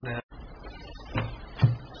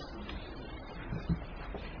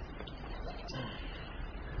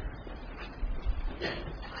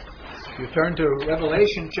turn to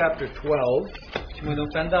Revelation chapter 12. 请我们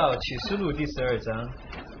翻到启示录第12章。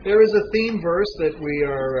There is a theme verse that we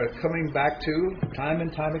are coming back to time and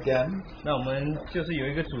time again. 那我们就是有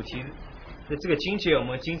一个主题的这个经节，我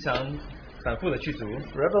们经常反复的去读。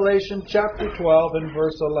Revelation chapter 12 and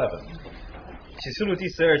verse 11. 启示录第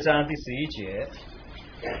12章第11节。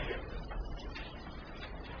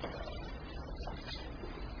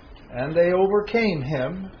And they overcame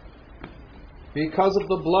him because of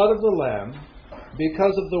the blood of the Lamb,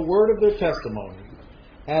 because of the word of their testimony,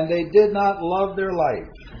 and they did not love their life,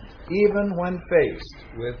 even when faced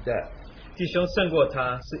with death. 弟兄胜过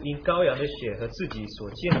他，是因羔羊的血和自己所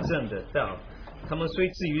见证的道。他们虽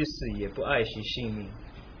至于死，也不爱惜性命。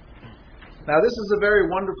Now this is a very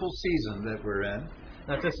wonderful season that we're in.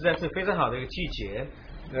 那这实在是非常好的一个季节。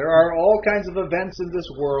There are all kinds of events in this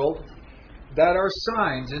world that are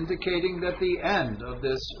signs indicating that the end of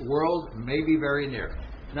this world may be very near.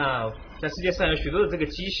 那在世界上有许多的这个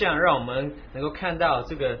迹象，让我们能够看到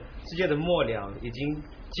这个世界的末了已经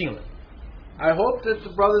近了。I hope that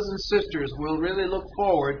the brothers and sisters will really look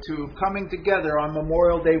forward to coming together on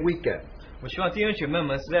Memorial Day weekend. 我希望弟兄姐妹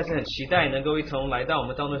们实在是很期待能够一同来到我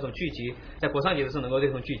们当中一同聚集，在国庆节的时候能够一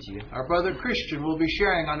同聚集。Our brother Christian will be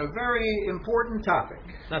sharing on a very important topic.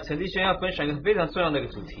 那陈弟兄要分享一个非常重要的一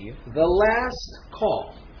个主题， The last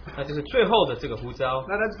call. 那就是最后的这个呼召。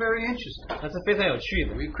Now that's very interesting. 那是非常有趣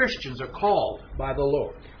的。 We Christians are called by the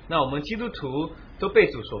Lord. 那我们基督徒都被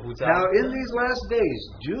主所呼召。 Now in these last days,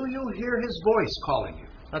 do you hear His voice calling you?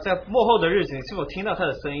 那在末后的日子，你是否听到他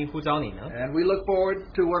的声音呼召你呢？ And we look forward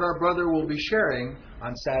to what our brother will be sharing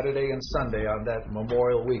on Saturday and Sunday on that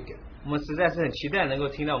Memorial weekend. 我们实在是很期待能够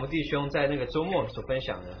听到我们弟兄在那个周末所分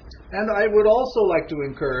享的。 And I would also like to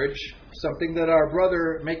encourage something that our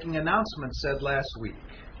brother making announcement said last week.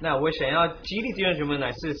 那我想要激励弟兄姐妹，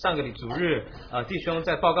乃是上个礼主日弟兄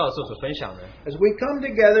在报告的时候所分享的。 As we come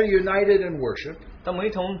together united in worship, 当我们一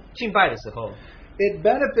同敬拜的时候， it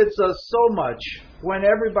benefits us so much when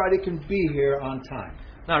everybody can be here on time.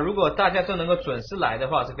 那如果大家都能够准时来的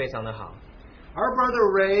话，是非常的好。 Our brother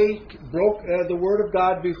Ray broke the Word of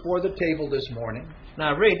God before the table this morning.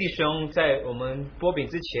 那瑞弟兄在我们播饼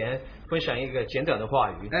之前分享一个简短的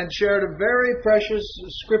话语， And shared a very precious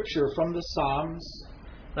scripture from the Psalms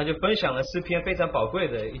那就分享了诗篇非常宝贵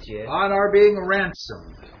的一节。 on our being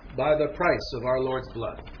ransomed by the price of our Lord's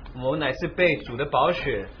blood. 我们乃是被主的宝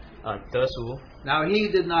血得赎。 Now he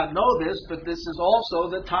did not know this, but this is also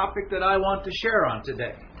the topic that I want to share on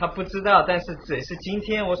today. 他不知道，但是这也是今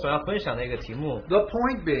天我所要分享的一个题目。 The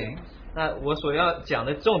point being 那我所要讲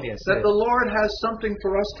的重点是 that the Lord has something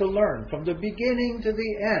for us to learn from the beginning to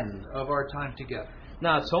the end of our time together.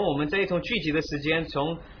 那从我们这一同聚集的时间，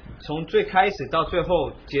从最开始到最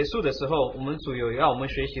后结束的时候，我们主有要我们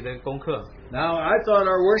学习的功课。 Now I thought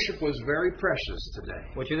our worship was very precious today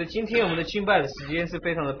我觉得今天我们的敬拜的时间是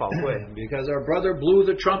非常的宝贵， because our brother blew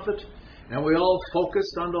the trumpet and we all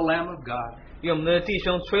focused on the Lamb of God 因为我们的弟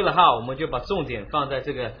兄吹了号，我们就把重点放在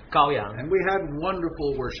这个羔羊， and we had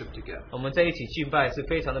wonderful worship together. 我们在一起敬拜是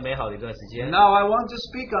非常的美好的一段时间。 Now I want to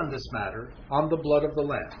speak on this matter on the blood of the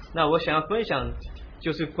Lamb. 那我想要分享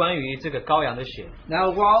就是关于这个羔羊的血。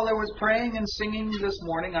 Now while there was praying and singing this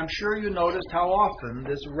morning, I'm sure you noticed how often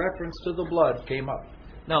this reference to the blood came up.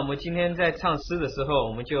 那我们今天在唱诗的时候，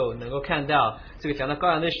我们就能够看到这个讲到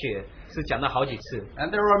羔羊的血是讲到好几次。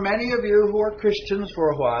 And there are many of you who are Christians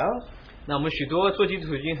for a while. 那我们许多做基督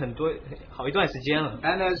徒已经好一段时间了。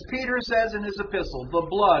 And as Peter says in his epistle, the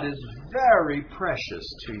blood is very precious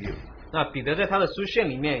to you. 那彼得在他的书信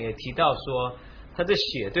里面也提到说，他这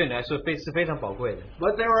血对你来说是非常宝贵的。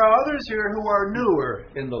 But there are others here who are newer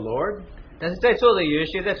in the Lord. 但是在座的有一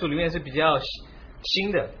些在主里面是比较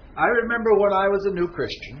新的。 I remember when I was a new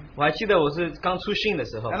Christian, 我还记得我是刚出信的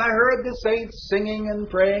时候， and I heard the saints singing and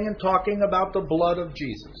praying and talking about the blood of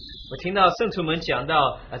Jesus. 我听到圣徒们讲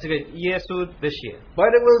到这个耶稣的血，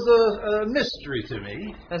 But it was a mystery to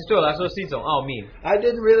me. 但是对我来说是一种奥秘， I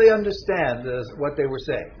didn't really understand what they were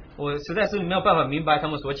saying. 我实在是没有办法明白他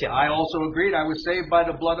们所讲。 I also agreed I was saved by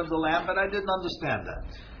the blood of the Lamb, but I didn't understand that.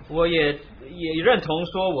 我也认同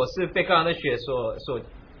说我是被羔羊的血所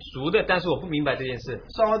赎的，但是我不明白这件事。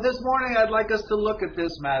 So this morning I'd like us to look at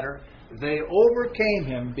this matter. They overcame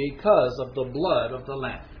him because of the blood of the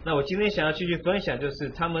Lamb. 那我今天想要继续分享，就是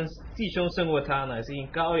他们弟兄胜过他呢，是因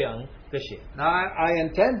羔羊的血。 Now I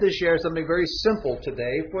intend to share something very simple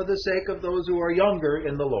today for the sake of those who are younger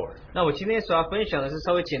in the Lord. 那我今天所要分享的是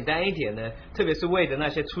稍微简单一点的，特别是为的那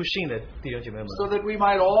些出信的弟兄姐妹们， So that we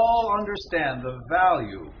might all understand the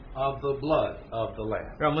value of the blood of the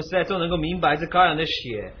Lamb. 让我们实在都能够明白这羔羊的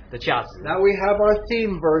血的价值。 Now we have our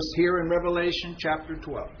theme verse here in Revelation chapter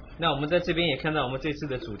 12. 那我们在这边也看到我们这次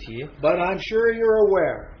的主题。 But I'm sure you're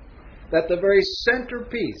aware that the very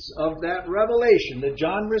centerpiece of that revelation that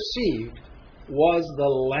John received was the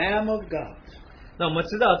Lamb of God. 那我们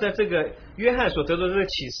知道，在这个约翰所得到这个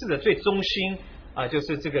启示的最中心就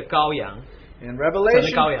是这个羔羊。 In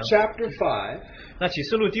Revelation chapter 5, 那启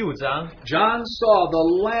示录第5章 John saw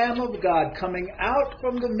the Lamb of God coming out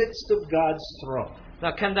from the midst of God's throne.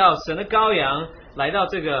 那看到神的羔羊来到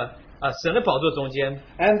这个神的宝座中间。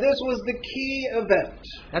 And this was the key event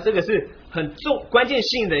那这个是很关键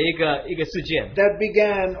性的一个事件。 that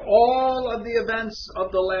began all of the events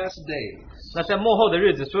of the last days. 那在末后的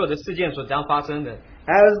日子，所有的事件所将发生的。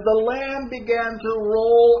 As the Lamb began to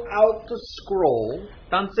roll out the scroll,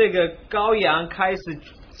 当这个羔羊开始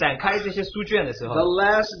展开这些书卷的时候， the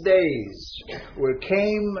last days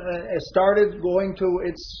started going to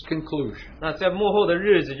its conclusion. 那在末后的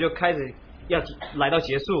日子就开始要来到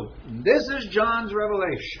结束。 This is John's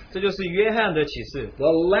revelation. 这就是约翰的启示。 The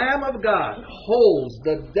Lamb of God holds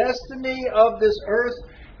the destiny of this earth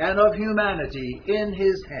and of humanity in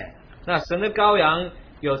his hand. 那神的羔羊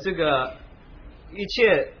有这个一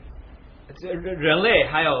切人类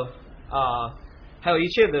还有一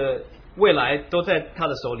切的未来都在他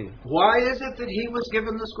的手里。 Why is it that he was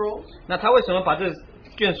given the scrolls? 那他为什么把这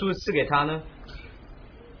卷书赐给他呢？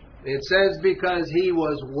 It says because he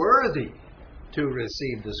was worthy to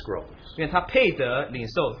receive the scrolls. 因为他配得领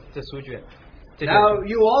受这书卷。 Now,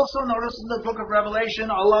 you also notice in the book of Revelation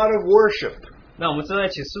a lot of worship. 那我们知道在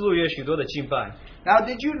启示录有许多的敬拜。 Now,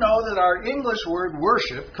 did you know that our English word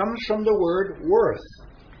worship comes from the word worth?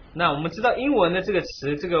 那我们知道英文的这个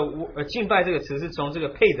词，这个敬拜这个词是从这个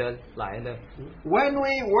配得来的。 When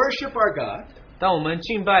we worship our God, 当我们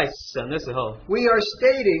敬拜神的时候， we are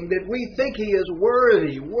stating that we think he is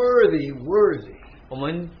worthy, worthy, worthy. 我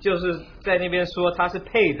们就是在那边说他是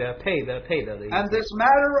配得的意 And 思。 this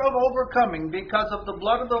matter of overcoming because of the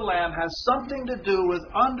blood of the Lamb has something to do with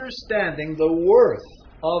understanding the worth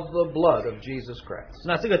of the blood of Jesus Christ.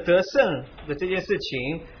 那这个得胜的这件事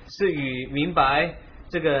情是与明白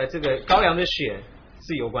这个羔羊的血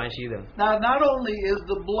是有关系的。 Now, not only is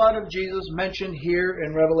the blood of Jesus mentioned here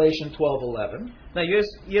in Revelation 12:11, 那耶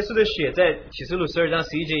稣的血在启示录12章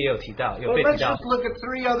11节也有提到，有 but 被 let's 提到。 just look at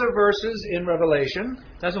 3 other verses in Revelation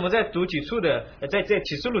但是我们在读几处的，在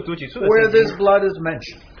启示录读几处的 where 圣 this 经， blood is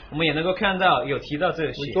mentioned. 我们也能够看到有提到这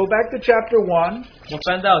个血。 We go back to chapter 1, 我们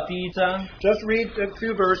翻到第1章， just read a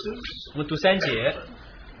few verses. 我们读3节、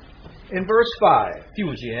 In verse 5第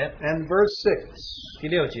5节、 and verse 6. 第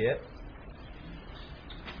6节。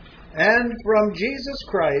 And from Jesus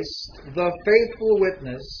Christ, the faithful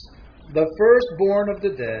witness, the firstborn of the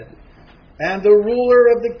dead, and the ruler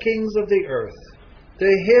of the kings of the earth, to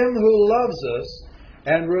him who loves us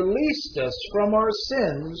and released us from our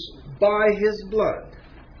sins by his blood.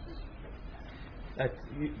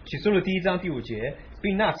 启示录第1章第5节，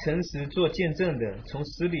并那诚实做见证的，从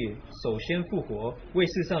死里首先复活，为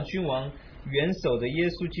世上君王元首的耶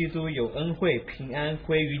稣基督有恩惠平安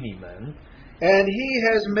归于你们。 And he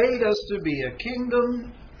has made us to be a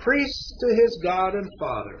kingdom, priests to his God and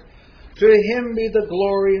Father. To him be the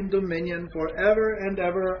glory and dominion forever and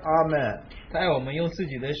ever. Amen. 他爱我们，用自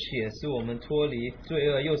己的血使我们脱离罪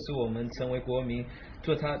恶，又使我们成为国民，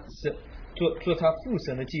做他父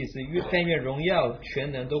神的祭司，但愿荣耀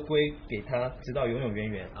全能都归给他，直到永永远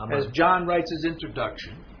远。阿 As 门。 John writes his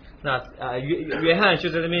introduction, 那约翰就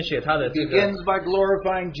在那边写他的这个， begins by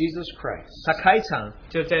glorifying Jesus Christ. 他开场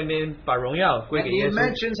就在那边把荣耀归 And 给 he 耶稣，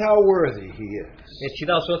 mentions how worthy he is. 也提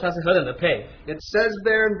到说他是何等的配。 It says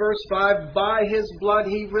there in verse 5, by his blood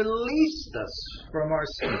he released us from our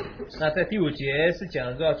sins. 那在第5节是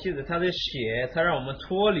讲到，借着他的血，他让我们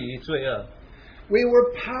脱离罪恶。 We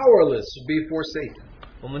were powerless before Satan.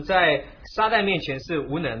 我们在撒旦面前是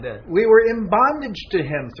无能的， We were in bondage to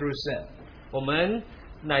him through sin. 我们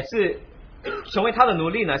乃是成为他的奴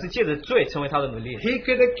隶，乃是借着罪成为他的奴隶。 He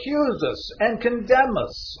could accuse us and condemn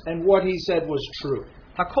us, and what he said was true.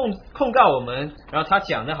 他控告我们，然后他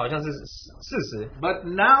讲的好像是事实。 But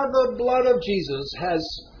now the blood of Jesus has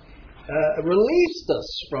released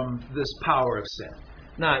us from this power of sin.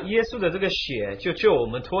 那耶稣的这个血就救我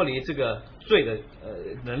们脱离这个罪的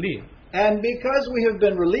能力， And because we have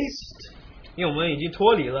been released, 因为我们已经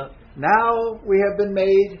脱离了， now we have been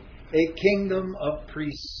made a kingdom of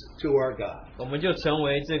priests to our God. 我们就成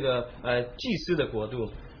为这个祭司的国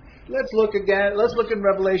度。 Let's look again. Let's look in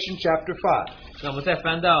Revelation chapter 5. 那我们再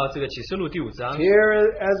翻到这个启示录第5章，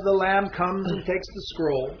 Here, as the Lamb comes and takes the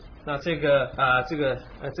scroll, 那这个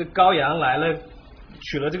羔羊来了，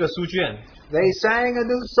取了这个书卷， they sang a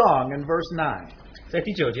new song in verse 9. 在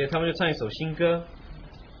第9节他们就唱一首新歌。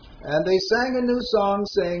And they sang a new song,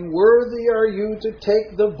 saying, Worthy are you to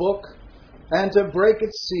take the book and to break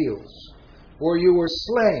its seals, for you were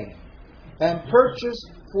slain and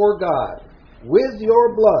purchased for God with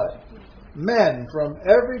your blood men from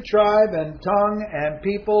every tribe and tongue and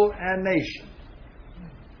people and nation.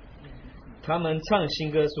 他们唱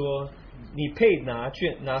新歌说：“你配拿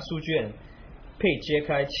书卷，配揭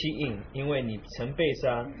开七印，因为你曾被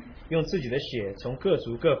杀，用自己的血从各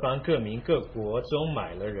族、各方、各民、各国中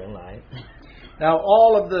买了人来。” Now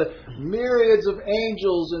all of the myriads of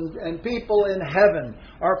angels and people in heaven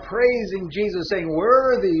are praising Jesus, saying,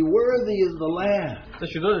 Worthy, worthy is the Lamb. 这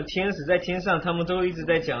许多的天使在天上，他们都一直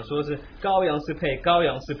在讲，说是羔羊是配，羔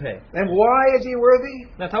羊是配。And why is he worthy?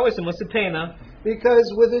 那他为什么是配呢？ Because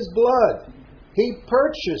with his blood, he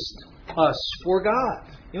purchased us for God.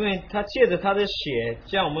 因为他借着他的血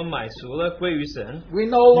将我们买赎了，归于神。 We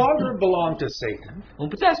no longer belong to Satan. 我们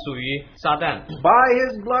不再属于撒旦。 By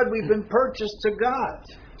his blood, we've been purchased to God.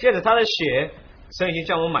 借着他的血，神已经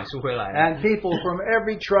将我们买赎回来了。 And people from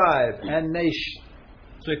every tribe and nation.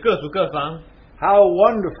 所以各族各方， How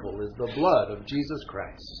wonderful is the blood of Jesus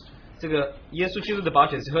Christ. 这个耶稣基督的宝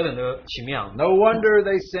血是何等的奇妙。 No wonder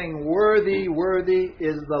they sing, Worthy, worthy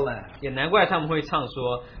is the Lamb. 也难怪他们会唱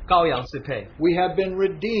说羔羊是配。 We have been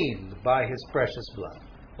redeemed by his precious blood.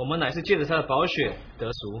 我们乃是借着他的宝血得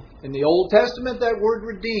赎。 In the Old Testament, that word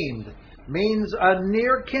redeemed means a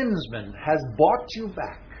near kinsman has bought you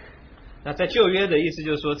back. 那在旧约的意思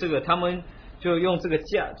就是说，这个他们就用这个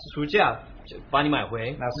赎价就把你买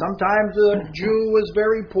回。 Now, sometimes a Jew was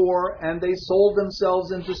very poor and they sold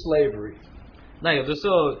themselves into slavery. 那有的时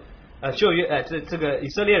候，旧约这个以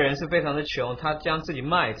色列人是非常的穷，他将自己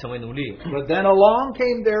卖成为奴隶。 But then along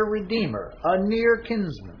came their Redeemer, a near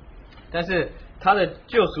kinsman. 但是他的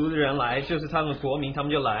救赎的人来，就是他们国民，他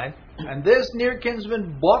们就来。 And this near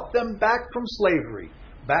kinsman bought them back from slavery,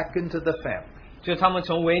 back into the family. 就他们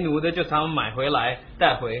从为奴的，就他们买回来，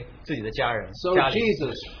带回自己的家人。 So 家里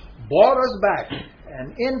Jesus bought us back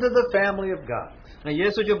and into the family of God. 那耶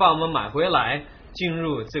稣就把我们买回来，进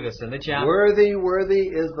入这个神的家。 Worthy, worthy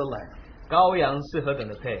is the Lamb. 羔羊是何等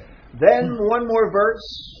的配。 Then one more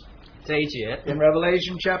verse 这一节 in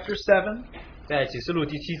Revelation chapter 7. 在启示录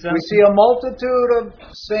第7章 We，see a multitude of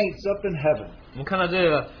saints up in heaven. 我们看到这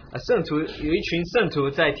个圣徒有一群圣徒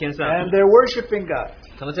在天上， And they're worshiping God.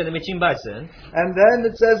 他们在那边敬拜神。 And then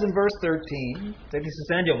it says in verse 13, 在第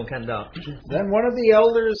13节我们看到， Then one of the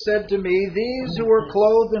elders said to me, These who are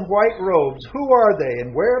clothed in white robes, who are they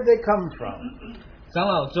and where have they come from? 长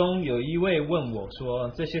老中有一位问我说：“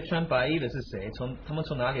这些穿白衣的是谁？他们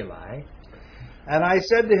从哪里来？” And I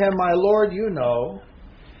said to him, My Lord, you know.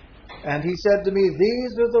 And he said to me,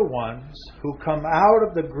 These are the ones who come out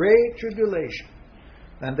of the great tribulation,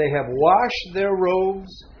 and they have washed their robes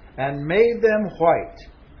and made them white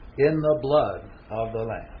in the blood of the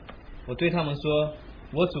Lamb. 我对他们说：“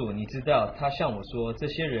我主，你知道。”他向我说：“这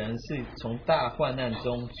些人是从大患难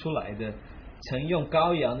中出来的，曾用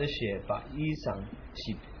羔羊的血把衣裳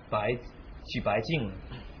洗白净了。”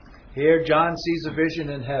 Here John sees a vision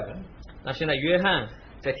in heaven, 那现在约翰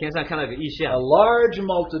在天上看到一个异 a 象， large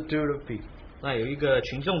multitude of people. 那有一个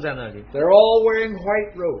群众在那里， They're all wearing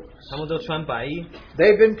white robes. 他们都穿白衣，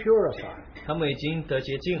 They've been purified. 他们已经得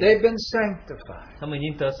洁净了， They've been sanctified. 他们已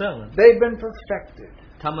经得胜了， They've been perfected.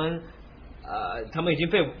 他们已经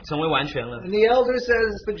成为完全了。 And the elder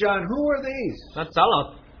says to John, Who are these? 那长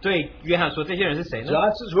老对约翰说：“这些人是谁呢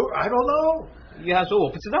John says, Who? I don't know.？” 约翰说：“我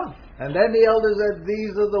不知道。” And then the elder said,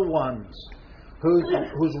 These are the ones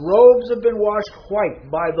whose robes have been washed white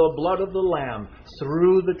by the blood of the Lamb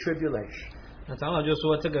through the tribulation. 那长老就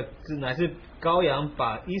说：“这个乃是羔羊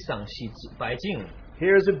把衣裳洗白净了。”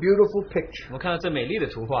 Here's a beautiful picture. 我们看到这美丽的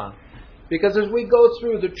图画， Because as we go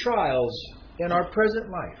through the trials in our present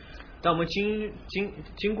life, 当我们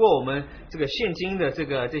经过我们这个现今的这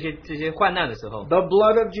些患难的时候， the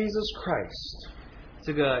blood of Jesus Christ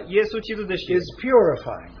这个耶稣基督的血 is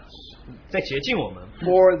purifying us 在洁净我们，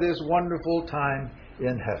 for this wonderful time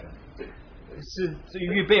in heaven. 是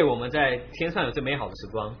预备我们在天上有这美好的时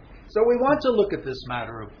光。 So we want to look at this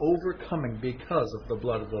matter of overcoming because of the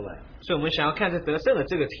blood of the Lamb. 所以我们想要看这得胜的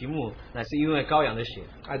这个题目，乃是因为羔羊的血。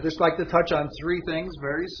 I'd just like to touch on three things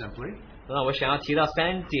very simply. 那我想要提到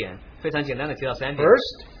3点，非常简单的提到3点。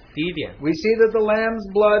 First, 第一点， we see that the Lamb's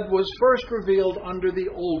blood was first revealed under the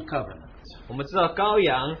Old Covenant. 我们知道羔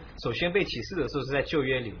羊首先被启示的时候是在旧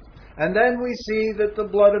约里， And then we see that the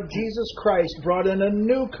blood of Jesus Christ brought in a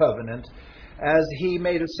new covenant as he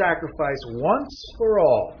made a sacrifice once for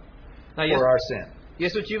all 那 for our sin. 耶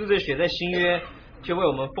稣基督的血在新约就为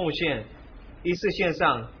我们奉献一次献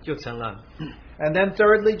上就成了。And then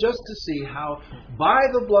thirdly, just to see how by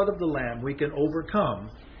the blood of the Lamb we can overcome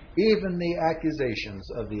even the accusations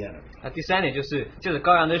of the enemy. 第三点就是借着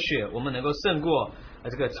羔羊的血，我们能够胜过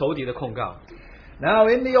这个仇敌的控告。Now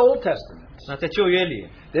in the Old Testament, 那在旧约里，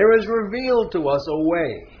 there is revealed to us a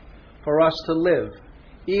way for us to live,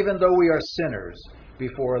 even though we are sinners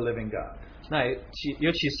before a living God. 那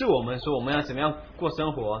有启示我们说我们要怎么样过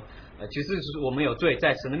生活，其实是我们有罪，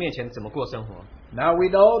在神的面前怎么过生活。Now we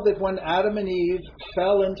know that when Adam and Eve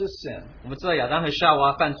fell into sin, 我们知道亚当和夏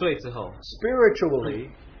娃犯罪之后， spiritually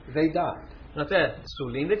they died. 那在属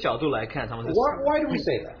灵的角度来看，他们是死 Why do we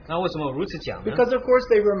say that? 那为什么如此讲呢？ Because of course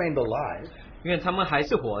they remained alive, 因为他们还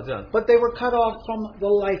是活着， but they were cut off from the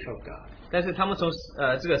life of God. 但是他们从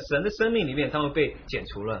这个神的生命里面，他们被剪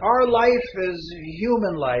除了。 Our life as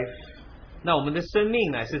human life 那我们的生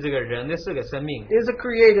命乃是这个人的这个生命， is a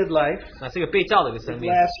created life. 那是一个被造的一个 It 生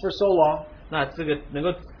命。 lasts for so long, 那这个能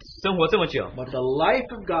够生活这么久， but the life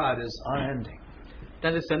of God is unending.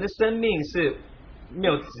 但是神的生命是没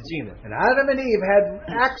有止境的。 And Adam and Eve had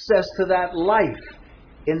access to that life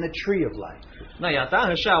in the tree of life. 那亚当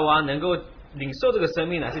和夏娃能够领受这个生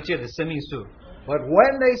命，乃是借着生命树。 But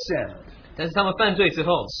when they sinned, 但是他们犯罪之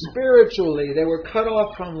后， spiritually they were cut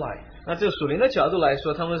off from life. 那这个属灵的角度来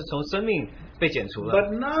说，他们是从生命被剪除了。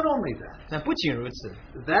 But not only that, 那不仅如此，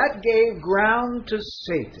 that gave ground to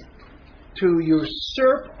Satan to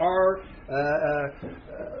usurp our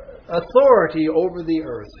authority over the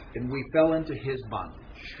earth, and we fell into his bondage.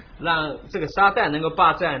 让这个撒旦能够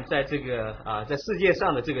霸占在这个在世界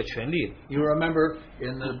上的这个权利。 You remember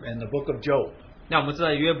in the book of Job, 那我们知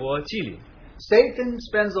道约伯记里， Satan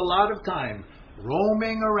spends a lot of time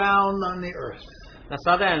roaming around on the earth, 那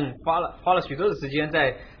撒旦花了许多的时间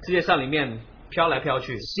在世界上里面飘来飘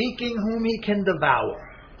去， seeking whom he can devour,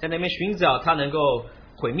 在那边寻找他能够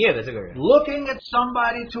毁灭的这个人， looking at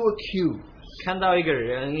somebody to accuse. 看到一个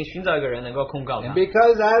人，寻找一个人能够控告 And 他。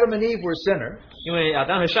 because Adam and Eve were sinners, 因为亚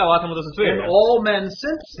当和夏娃他们都是罪 and 人， all men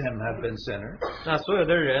since him have been sinners, 那所有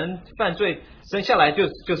的人犯罪生下来就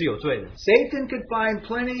是有罪的。 Satan could find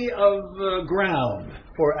plenty of ground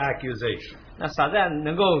for accusation. 那撒旦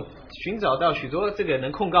能够寻找到许多这个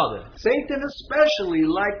能控告的。 Satan especially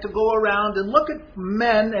liked to go around and look at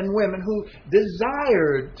men and women who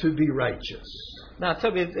desired to be righteous. 那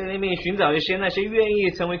特别在那边寻找一些那些愿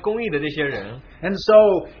意成为公义的这些人， And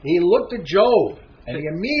so he looked at Job and he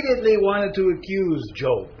immediately wanted to accuse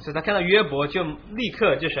Job. 所以他看到约伯就立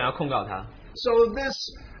刻就想要控告他。 So this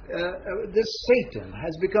Satan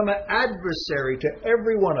has become an adversary to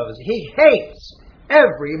every one of us. He hates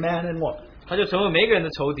every man and woman. 他就成为每一个人的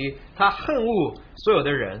仇敌，他恨恶所有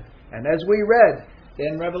的人。 And as we read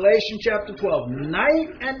in Revelation chapter 12, night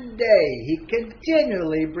and day he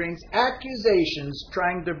continually brings accusations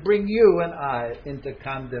trying to bring you and I into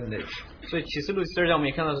condemnation. 所以启示录12章我们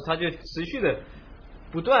也看到说，他就持续的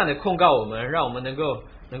不断的控告我们，让我们能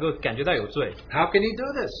够感觉到有罪。 How can he do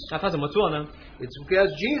this? 那他怎么做呢？ It's because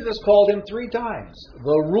Jesus called him 3 times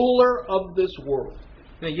the ruler of this world.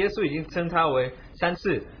 因为耶稣已经称他为3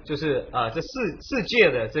次，就是这世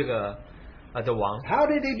界的这个的王。 How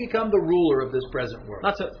did he become the ruler of this present world?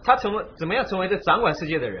 那他怎么样成为这掌管世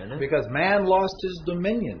界的人呢？ Because man lost his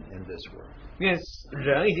dominion in this world. 因为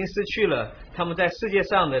人已经失去了他们在世界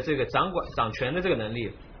上的这个掌权的这个能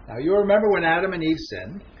力。 Now you remember when Adam and Eve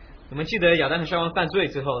sinned, 我们记得亚当和夏娃犯罪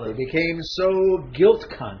之后 they 呢， became so guilt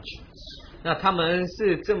conscious. 那他们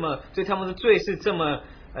是这么对他们的罪是这么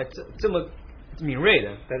敏锐的，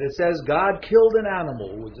 That it says God killed an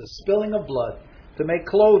animal with the spilling of blood to make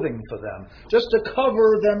clothing for them, just to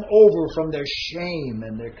cover them over from their shame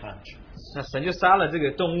and their conscience. 那神就杀了这个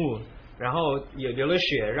动物，然后也流了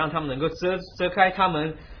血，让他们能够遮开他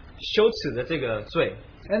们羞耻的这个罪。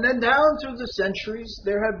 And then down through the centuries,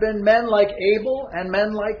 there have been men like Abel and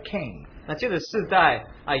men like Cain. 那这个世代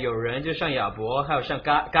有人就像亚伯，还有像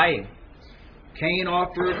该隐。 Cain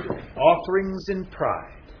offered offerings in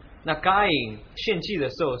pride, 那该隐献祭的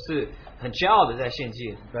时候是很骄傲的在献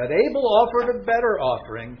祭， but Abel offered a better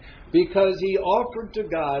offering because he offered to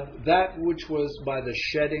God that which was by the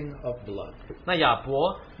shedding of blood. 那亚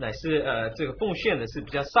伯乃是这个奉献的是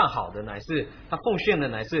比较上好的，乃是他奉献的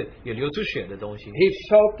乃是有流出血的东西。 He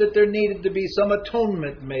felt that there needed to be some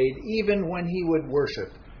atonement made even when he would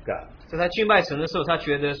worship God. 在他敬拜神的时候，他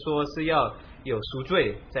觉得说是要有赎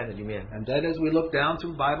罪在那里面。 And then as we look down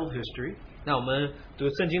through Bible history, 那我们读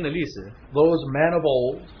圣经的历史， those men of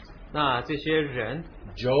old, 那这些人，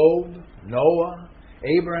 Job, Noah,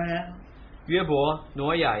 Abraham, 约伯、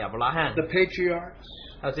挪亚、亚伯拉罕， the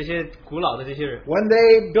patriarchs, 还有这些古老的这些人， when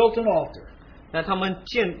they built an altar 那他们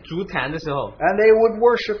建筑坛的时候， and they would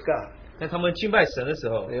worship God, 在他们敬拜神的时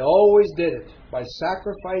候， they always did it by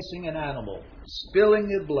sacrificing an animal, spilling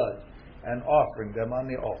the blood, and offering them on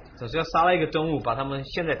the altar. 总是要杀了一个动物，把他们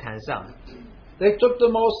献在坛上。 They took the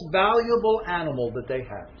most valuable animal that they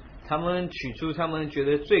had 他们取出他们觉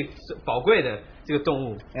得最宝贵的这个动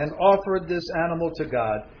物， and offered this animal to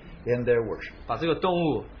God in their worship. 把这个动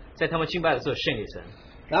物在他们敬拜的时候献给神。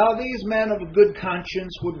 Now, these men of good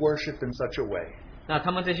conscience would worship in such a way. 那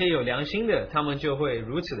他们这些有良心的，他们就会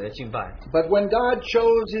如此的敬拜。 But when God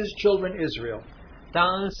chose his children Israel,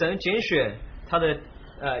 当神拣选他的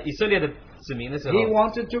以色列的子民的时候， he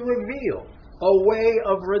wanted to reveal a way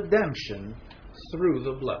of redemption through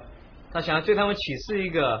the blood. 他想要对他们启示一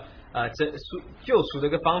个救赎的一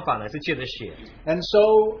个方法呢，是借着血。 And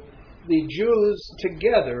so the Jews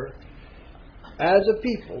together as a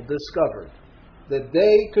people discovered that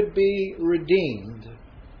they could be redeemed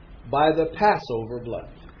by the Passover blood.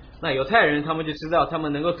 那犹太人他们就知道，他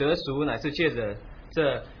们能够得赎，乃是借着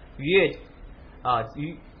这逾越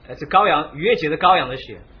节的羔羊的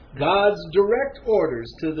血。 God's direct orders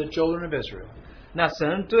to the children of Israel 那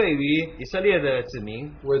神对于以色列的子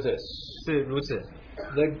民 were this: 是如此。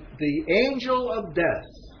 the angel of death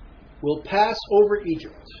will pass over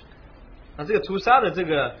Egypt. 那这个屠杀的这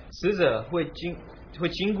个使者会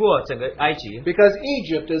经过整个埃及， Because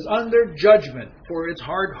Egypt is under judgment for its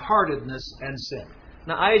hard-heartedness and sin.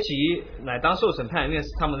 那埃及乃当受审判，因为是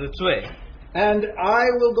他们的罪。 And I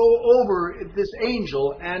will go over this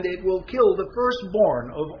angel, and it will kill the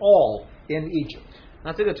firstborn of all in Egypt.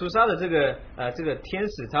 那这个屠杀的这个天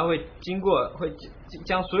使，他会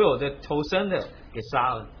将所有的投生的给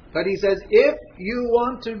杀了。 But he says, if you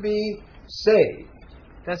want to be saved,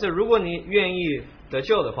 但是如果你愿意得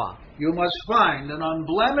救的话， you must find an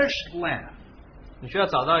unblemished lamb, 你需要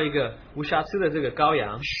找到一个无瑕疵的这个羔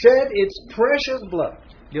羊， shed its precious blood,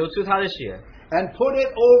 流出它的血， and put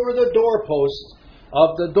it over the doorpost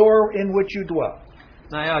of the door in which you dwell.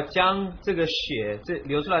 那要将这个血，这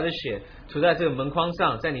流出来的血涂在这个门框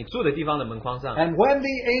上，在你住的地方的门框上。 And when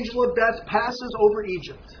the angel of death passes over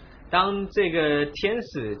Egypt, 当这个天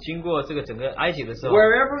使经过这个整个埃及的时候，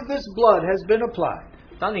 wherever this blood has been applied,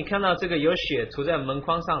 当你看到这个有血涂在门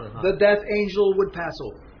框上的话， the death angel would pass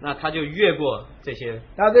over. 那他就越过这些。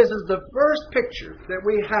 Now, this is the first picture that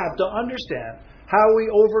we have to understand how we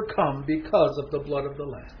overcome because of the blood of the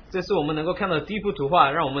Lamb. 这是我们能够看到的第一幅图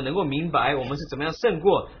画，让我们能够明白我们是怎么样胜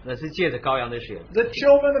过，那是借着羔羊的血。 The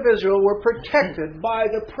children of Israel were protected by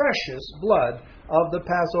the precious blood of the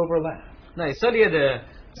Passover lamb. 那以色列的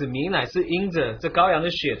子民乃是因着这羔羊的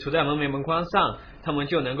血涂在门框上，他们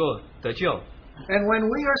就能够得救。 And when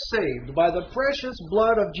we are saved by the precious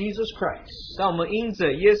blood of Jesus Christ, 当我们因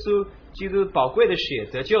着耶稣基督宝贵的血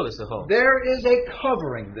得救的时候， there is a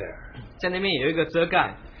covering there. 在那边有一个遮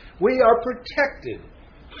盖， We are protected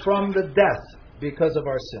from the death because of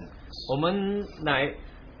our sins. 我们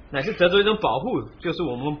乃是得到一种保护，就是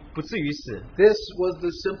我们不至于死。 This was the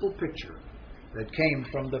simple picture that came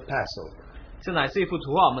from the Passover. 这乃是一幅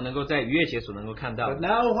图画，我们能够在逾越节所能够看到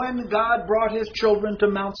But。now when God brought his children to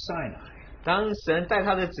Mount Sinai, 当神带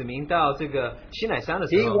他的子民到这个西乃山的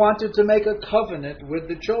时 he 候， wanted to make a covenant with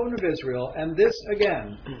the children of Israel, and this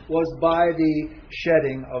again was by the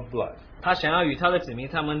shedding of blood. 他想要与他的子民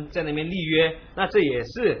他们在那边立约，那这也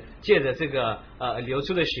是借着这个流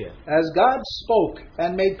出的血。 As God spoke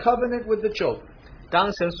and made covenant with the children,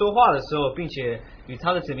 当神说话的时候，并且与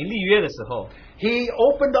他的子民立约的时候， he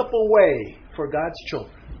opened up a way for God's children.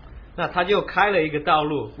 那他就开了一个道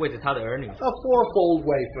路，为着他的儿女。 A fourfold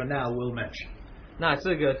way for now we'll mention. 那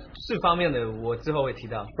这个四方面的，我之后会提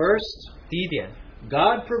到。 First, 第一点，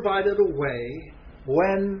 God provided a way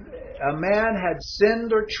when a man had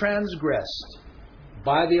sinned or transgressed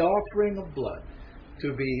by the offering of blood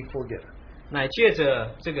to be forgiven. 乃借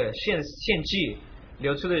着这个献祭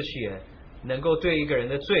流出的血，能够对一个人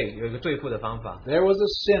的罪有一个对付的方法。 There was a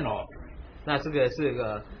sin offering. 那这个是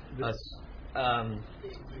个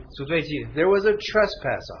赎罪祭， There was a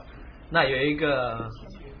trespass offering. 那有一个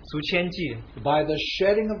赎愆祭， By the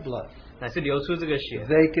shedding of blood, 乃是流出这个血，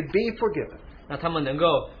 they could be forgiven. 那他们能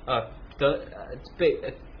够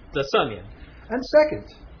得赦免。 And second,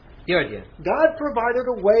 第二点， God provided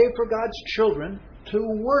a way for God's children to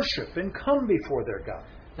worship and come before their God.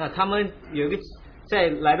 那他们有一个在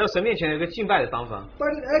来到神面前有一个敬拜的方法。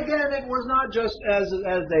 But again, it was not just as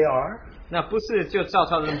they are, 那不是就照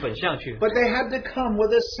他们本相去， but they had to come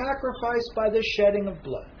with a sacrifice by the shedding of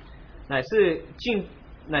blood. 乃是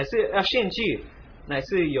要献祭，乃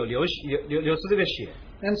是有流出这个血。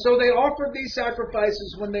 And so they offered these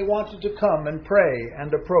sacrifices when they wanted to come and pray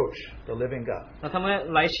and approach the living God. 那他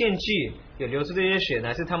们来献祭，有流出这些血，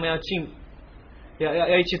乃是他们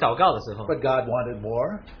要一起祷告的时候， But God wanted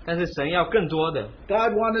more. 但是神要更多的，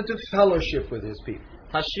 God wanted to fellowship with his people.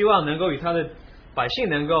 他希望能够与他的百姓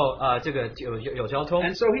能够这个有交通。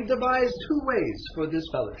 And so he devised two ways for this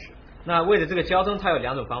fellowship. 那为了这个交通，他有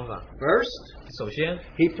两种方法。 First, 首先，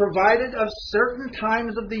 he provided of certain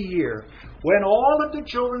times of the year when all of the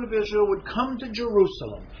children of Israel would come to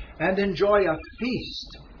Jerusalem and enjoy a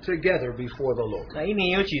feast together before the Lord. 那一年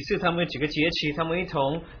有几次，他们有几个节期，他们一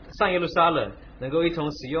同上耶路撒冷，能够一同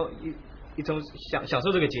使用一同享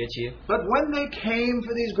受这个节期。 But when they came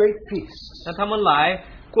for these great feasts, 那他们来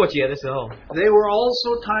过节的时候， they were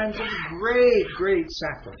also times of great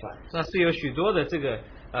sacrifice. 那是有许多的这个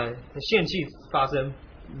献祭发生。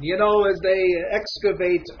 You know, as they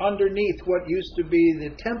excavate underneath what used to be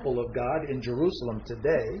the temple of God in Jerusalem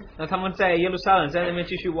today, 那他们在耶路撒冷在那边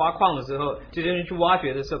继续挖矿的时候，就去挖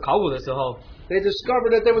掘的时候，考古的时候， they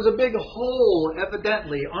discovered that there was a big hole,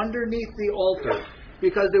 evidently, underneath the altar,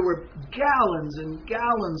 because there were gallons and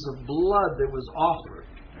gallons of blood that was offered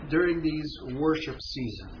during these worship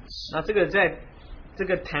seasons. 那这个在这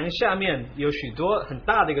个坛下面有许多很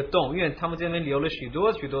大的一个洞，因为他们这边流了许多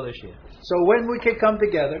的血。 So when we could come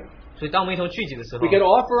together, 所以当我们一同聚集的时候 we，could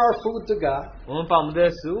offer our food to God 我们把我们的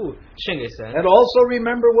食物献给神， and also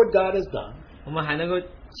remember what God has done 我们还能够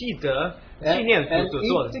记得 and, 纪念 and 所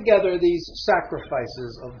做 eat 的。 together these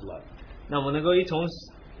sacrifices of blood. 那我们能够一同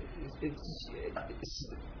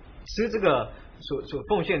吃这个所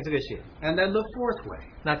奉献这个血。 And then the fourth way,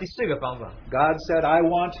 那第四个方法， God said, I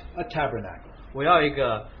want a tabernacle, 我要一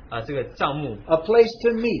个这个帐幕， a place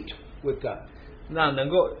to meet with God. 那能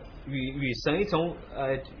够与神一同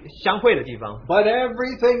相会的地方。 But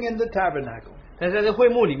everything in the tabernacle 但是在这会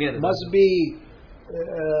幕里面的东西 must be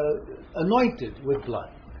anointed with blood.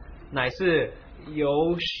 乃是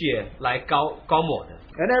由血来膏抹的。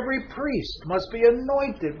 And every priest must be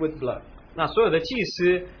anointed with blood. 那所有的祭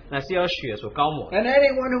司乃是要血所膏抹的。 And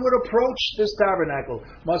anyone who would approach this tabernacle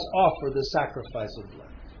must offer the sacrifice of blood.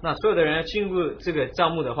 那所有的人要进入这个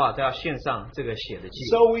帐幕的话，都要献上这个血的祭。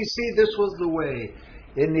 So we see this was the way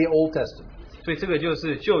in the Old Testament. 所以这个就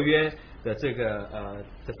是旧约的这个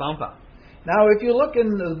的方法。 Now, if you look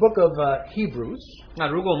in the book of Hebrews, 那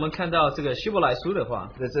如果我们看到这个希伯来书的话，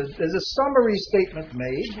 there's a summary statement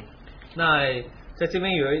made 那在这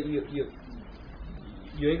边有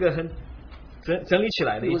一个很整理起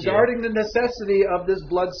来的一节， regarding the necessity of this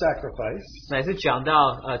blood sacrifice 乃是讲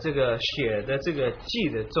到这个血的这个祭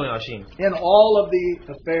的重要性， in all of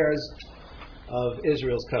the affairs of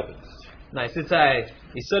Israel's covenant. 乃是在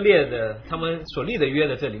以色列的他们所立的约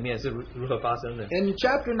的这里面是如何发生的。 In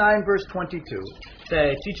chapter 9, verse 22,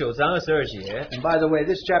 在第9章22节， and by the way,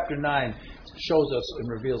 this chapter 9 shows us and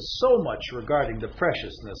reveals so much regarding the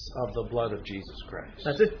preciousness of the blood of Jesus Christ.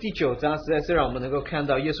 那这第9章实在是让我们能够看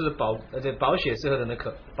到耶稣的宝血是何等的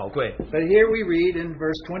宝贵。 But here we read in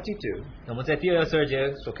verse 22, 那我们在第22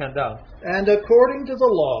节所看到， and according to the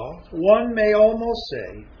law, one may almost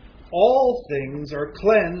say, all things are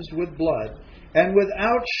cleansed with blood, and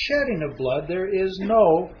without shedding of blood there is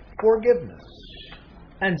no forgiveness.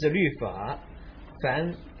 按着律法，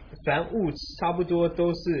凡物差不多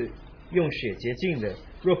都是用血洁净的，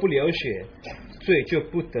若不流血，罪就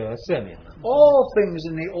不得赦免了。 All things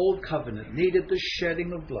in the old covenant needed the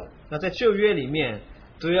shedding of blood. 那在旧约里面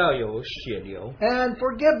都要有血流， And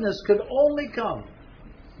forgiveness could only come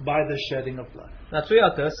by the shedding of blood. 那罪要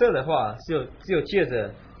得赦的话，只有借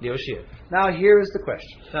着流血。 Now here is the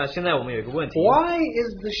question. 那现在我们有一个问题， Why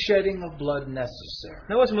is the shedding of blood necessary?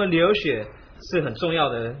 那为什么流血是很重要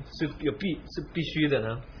的，是必须的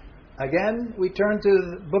呢？ Again, we turn to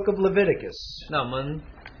the book of Leviticus 那我们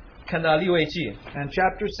看到利未记 and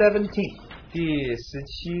chapter 17. 第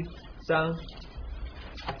17章，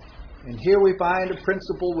 And here we find a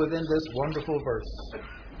principle within this wonderful verse.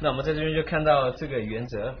 那我们在这边就看到这个原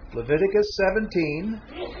则。 Leviticus 17,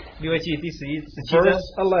 利未记第17章 verse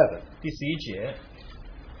 11. 第11节，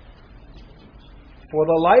 For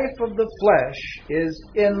the life of the flesh is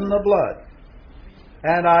in the blood,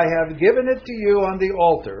 and I have given it to you on the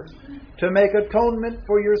altar to make atonement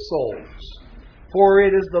for your souls. For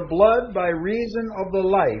it is the blood by reason of the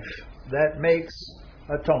life that makes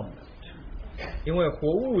atonement. 因为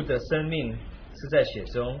活物的生命是在血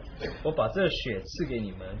中，我把这血赐给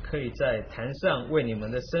你们，可以在坛上为你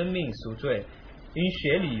们的生命赎罪。因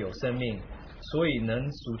血里有生命，所以能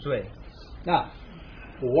赎罪。 Now,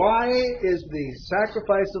 why is the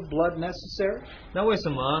sacrifice of blood necessary? 那为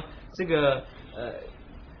什么这个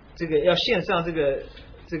要献上这个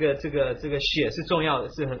血是重要的，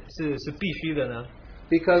是必须的呢？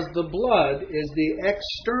 Because the blood is the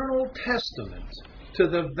external testament to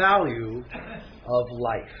the value of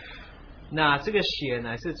life. 那这个血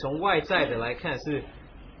乃是从外在的来看，是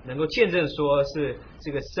能够见证说是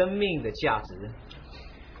这个生命的价值。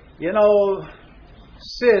You know,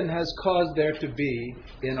 sin has caused there to be,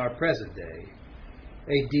 in our present day,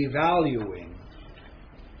 a devaluing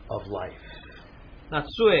of life. 那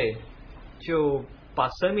罪就把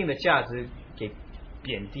生命的价值给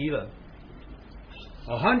贬低了。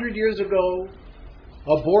100 years ago,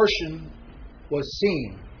 abortion was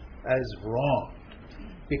seen as wrong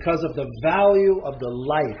because of the value of the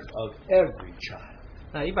life of every child.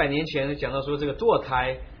 那100年前讲到说，这个堕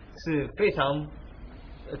胎是非常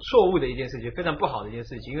错误的一件事情，非常不好的一件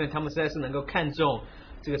事情，因为他们实在是能够看重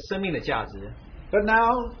这个生命的价值。But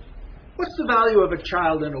now, what's the value of a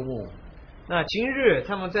child in a womb? 那今日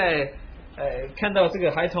他们在看到这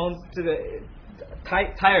个孩童这个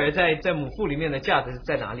胎儿在母腹里面的价值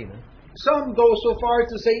在哪里呢？ Some go so far as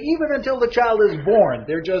to say even until the child is born,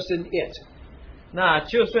 they're just an it. 那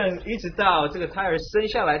就算一直到这个胎儿生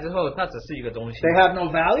下来之后，它只是一个东西， They have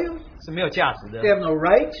no value. 是没有价值的， They have no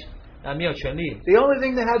right. 没有权利。 The only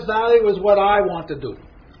thing that has value is what I want to do.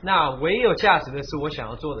 那唯有价值的是我想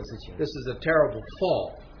要做的事情。 This is a terrible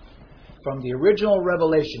fall from the original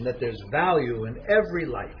revelation that there's value in every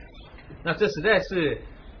life. 那这实在是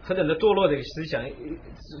何等的堕落的思想，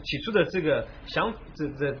起初的这个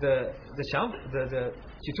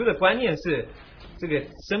起初的观念是这个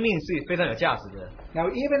生命是非常有价值的。 Now,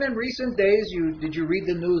 even in recent days, did you read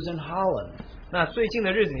the news in Holland? 那最近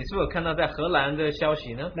的日子，你是否有看到在荷兰的消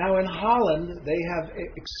息呢？ Now, in Holland, they have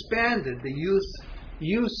expanded the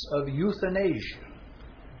use of euthanasia.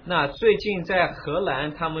 那最近在荷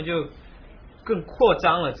兰，他们就更扩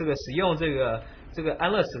张了这个使用这个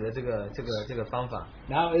安乐死的这个方法。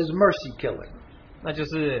 Now is mercy killing. 那就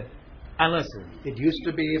是安乐死。 It used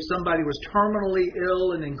to be if somebody was terminally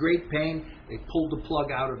ill and in great pain, they pulled the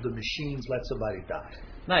plug out of the machines, let somebody die.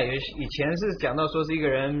 那以前是讲到说是一个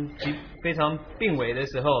人非常病危的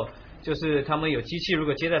时候，就是他们有机器，如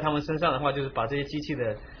果接在他们身上的话，就是把这些机器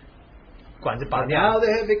的管子拔 But 掉。 now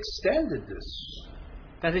they have extended this.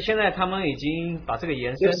 但是现在他们已经把这个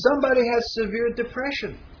延伸 If。somebody has severe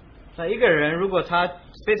depression, 那一个人如果他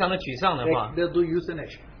非常的沮丧的话， they'll do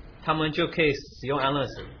euthanasia. 他们就可以使用安乐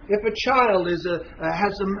死。 If a child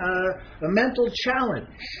has a mental challenge,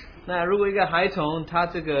 那如果一个孩童他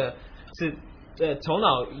这个是头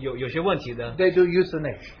脑有些问题的， they do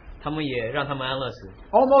euthanasia. 他们也让他们安乐死。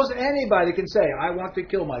 Almost anybody can say, I want to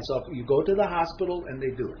kill myself. You go to the hospital and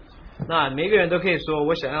they do it. 那每个人都可以说，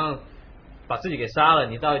我想要把自己给杀了。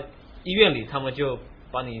你到医院里，他们就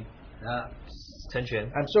把你成全。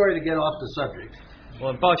 I'm sorry to get off the subject. 我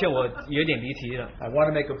很抱歉，我有点离题了。 I want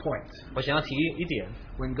to make a point. 我想要提一点，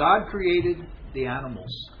 When God created the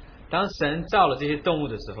animals, 当神造了这些动物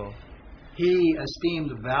的时候， He esteemed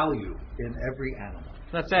value in every animal.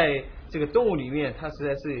 那在这个动物里面，它实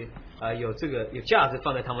在是有价值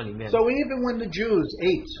放在它们里面。 So even when the Jews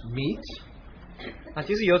ate meat, 那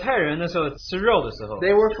其实犹太人那时候吃肉的时候，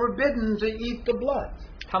 they were forbidden to eat the blood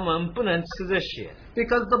他们不能吃这血，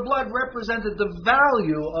 because the blood represented the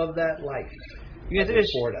value of that life. 因为这个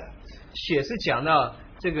For that. 血是讲到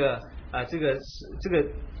这个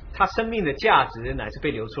它生命的价值乃是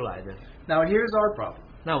被流出来的。 Now here's our problem.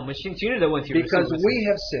 那我们今日的问题是 Because 不是 we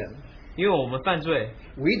have sinned, 因为我们犯罪，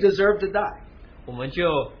 we deserve to die. 我们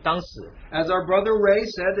就当死。 As our brother Ray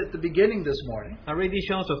said at the beginning this morning, 那瑞弟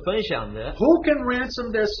兄所分享的， who can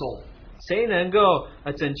ransom their soul? 谁能够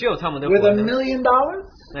拯救他们的 With 魂 $1 呢？ million?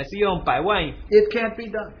 乃是用100万， It can't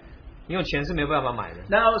be done. 用钱是没有办法买的。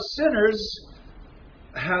 Now sinners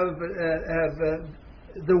have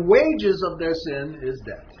the wages of their sin is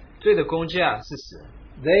death. 罪的工价是死，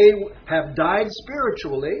 They have died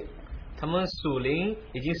spiritually 他们属灵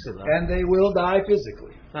已经死了， and they will die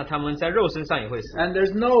physically. 那他们在肉身上也会死。 And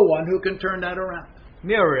there's no one who can turn that around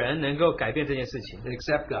没有人能够改变这件事情，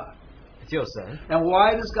 except God. 只有神。 And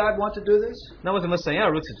why does God want to do this? 那为什么神要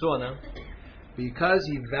如此做呢？ Because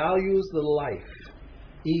He values the life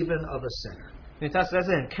even of a sinner. 因为他实在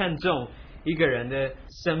是很看重一个人的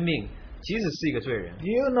生命，即使是一个罪人。 Do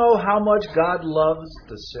you know how much God loves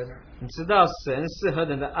the sinner? 你知道神是何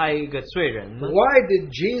等的爱一个罪人吗？ Why did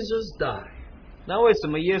Jesus die? 那为什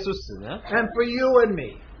么耶稣死呢？ And for you and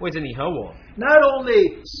me, 为着你和我， not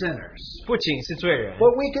only sinners, 不仅是罪人， but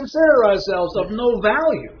we consider ourselves of no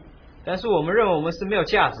value 但是我们认为我们是没有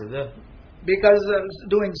价值的。 because of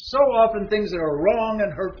doing so often things that are wrong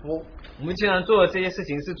and hurtful 我们经常做的这些事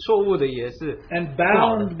情是错误的，也是 and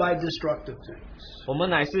bound by destructive things. 我们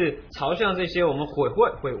乃是朝向这些我们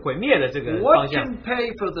毁灭的这个方 What 向。 can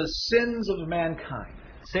pay for the sins of mankind?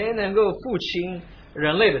 谁能够付清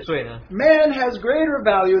人类的罪呢？ Man has greater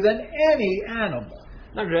value than any animal.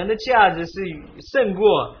 那人的价值是胜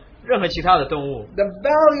过任何其他的动物。 The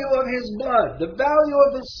value of his blood, the value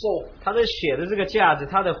of his soul. 他的血的这个价值，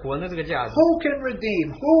他的魂的这个价值， Who can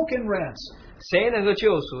redeem? Who can ransom? 谁能够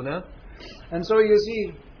救赎呢？ And so you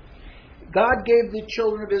see, God gave the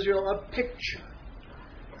children of Israel a picture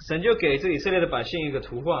神就给这以色列的百姓一个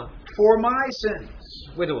图画， for my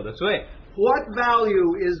sins. 为着我的罪。 What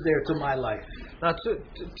value is there to my life? 那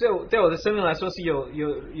对我的生命来说是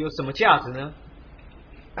有什么价值呢？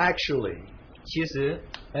 Actually, 其实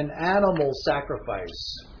an animal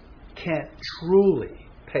sacrifice can't truly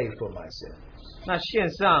pay for my sin. 那献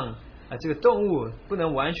上这个动物不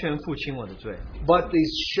能完全付清我的罪， But the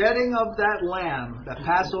shedding of that lamb, the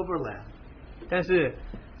Passover lamb, 但是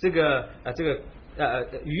这个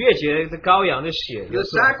逾越节的羔羊的血， the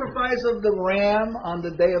sacrifice of the ram on the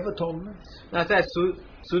Day of Atonement, 那在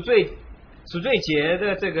赎罪节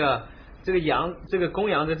的这个羊公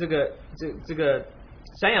羊的这个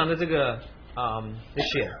山羊的这个的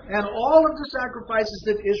血， and all of the sacrifices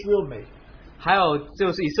that Israel made 还有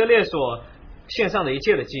就是以色列所献上的一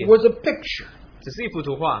切的祭， was a picture 只是一幅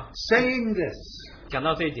图画。 saying this. 讲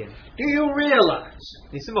到这一点， Do you realize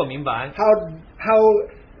你是否明白？ how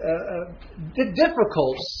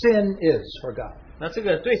difficult sin is for God? 那这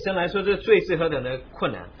个对神来说，这个罪是何等的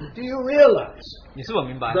困难？ Do you realize 你是否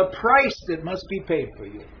明白？ the price that must be paid for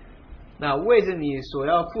you? 那为着你所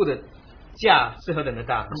要付的价是何等的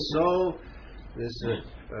大？ So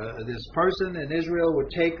this person in Israel would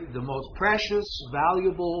take the most precious,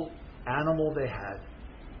 valuable animal they had,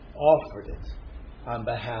 offered it on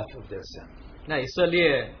behalf of their sin. 那以色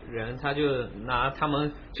列人他就拿他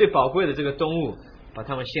们最宝贵的这个动物，把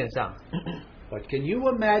他们献上。 But can you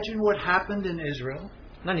imagine what happened in Israel?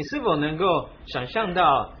 那你是否能够想象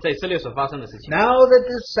到在以色列所发生的事情？ Now that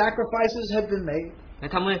the sacrifices have been made, 那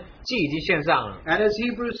他们祭已经献上了， and as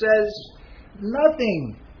Hebrews says,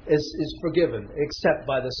 nothing is forgiven except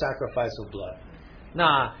by the sacrifice of blood.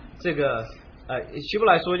 那这个希伯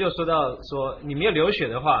来说就说到说，你没有流血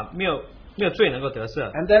的话，没有罪能够得赦。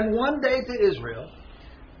 And then one day to Israel,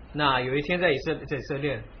 那有一天在以色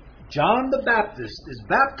列， John the Baptist is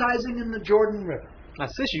baptizing in the Jordan River, 那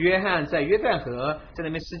施洗约翰在约旦河在那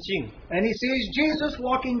边施浸， and he sees Jesus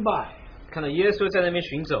walking by. 看到耶稣在那边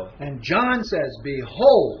行走， And John says,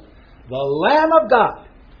 Behold, the Lamb of God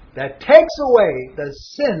that takes away the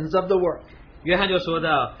sins of the world. 约翰就说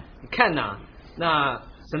到，你看哪，那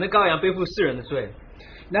神的羔羊背负世人的罪。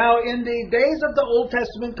 Now, in the days of the Old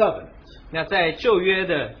Testament covenant, 那在旧约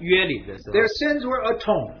的约里的时候， their sins were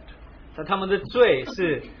atoned. 那他们的罪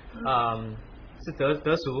是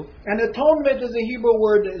得赎。 And atonement is a Hebrew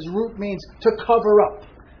word whose root means to cover up.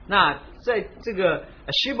 那在这个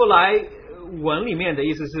希伯来文里面的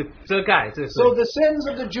意思是遮盖这个 So 罪。 the sins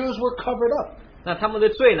of the Jews were covered up. 那他们的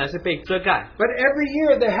罪呢是被遮盖。 But every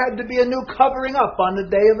year there had to be a new covering up on the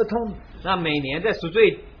Day of Atonement. 那每年在赎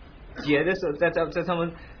罪节的时候，在他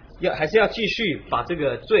们还是要继续把这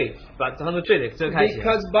个罪，把他们的罪给遮开起来。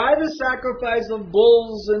 Because by the sacrifice of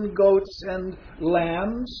bulls and goats and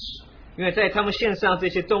lambs, 因为在他们献上这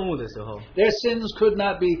些动物的时候， their sins could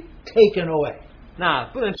not be taken away. 那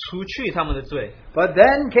不能除去他们的罪。 But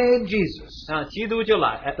then came Jesus, 那基督就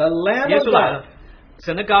来， the Lamb 耶 of 稣来了 God.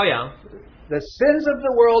 神的羔羊。 The sins of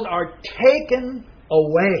the world are taken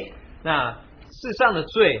away. 那世上的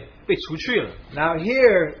罪被除去了。 Now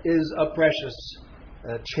here is a precious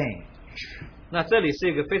change. 那这里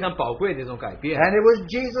是一个非常宝贵的一种改变。 And it was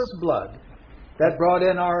Jesus' blood that brought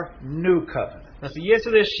in our new covenant. 那是耶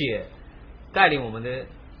稣的血带领我们的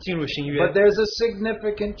进入新约。 But there's a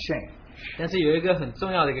significant change. 但是有一个很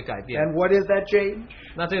重要的一个改变。 And what is that change?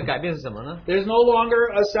 那这个改变是什么呢？ There's no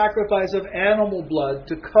longer a sacrifice of animal blood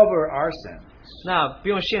to cover our sins. 那不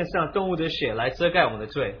用献上动物的血来遮盖我们的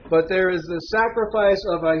罪， But there is the sacrifice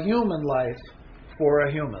of a human life for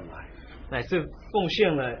a human life. 乃是奉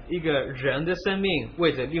献了一个人的生命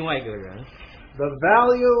为着另外一个人。 The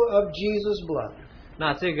value of Jesus' blood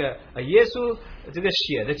那这个耶稣这个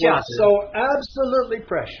血的价 was 值 so absolutely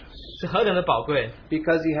precious 是何等的宝贵，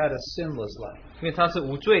 because he had a sinless life, 因为他是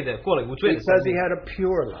无罪的，过了无罪的生 because he 命， had a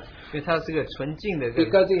pure life, 因为他是个纯净的、一个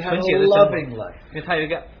because he had 纯 a 洁的生 loving 命， life, 因为他有一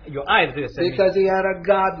个有爱的这个生命，因 because he had a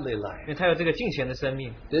godly life. 为他有这个敬虔的生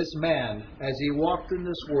命。 This man, as he walked in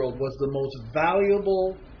this world, was the most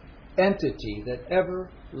valuable entity that ever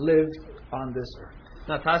lived on this earth.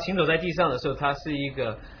 那他行走在地上的时候，他是一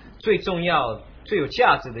个最重要、最有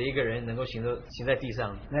价值的一个人，能够行在地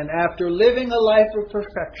上。 And after living a life of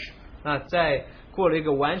perfection, 那在过了一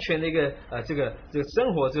个完全的一个这个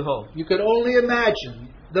生活之后， you could only imagine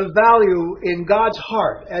the value in God's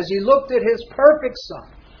heart as he looked at his perfect son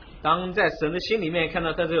当在神的心里面看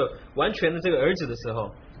到他这个完全的这个儿子的时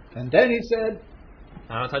候， And then he said,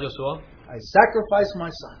 然后他就说 I sacrifice my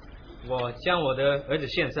son. 我将我的儿子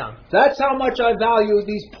献上， That's how much I value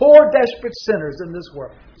these poor, desperate sinners in this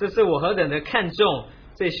world. 这是我何等的看重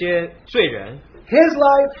这些罪人， His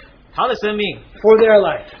life 他的生命， for their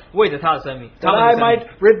life. 为着他的生命， That 他们 I 的生命 might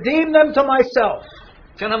redeem them to myself.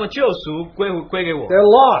 将他们救赎归给我， They're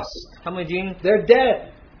lost. 他们已经 They're dead.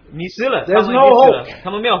 迷失了， There's 他们 no 迷失 hope 了，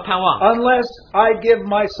他们没有盼望， Unless I give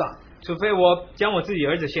my son. 除非我将我自己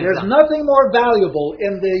儿子献 There's 上。 nothing more valuable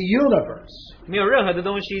in the universe, 没有任何的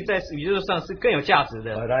东西在宇宙上是更有价值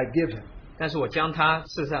的， but I give him 但是我将它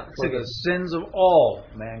赐上 for 这 the 个 sins of all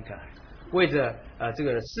mankind. 为着这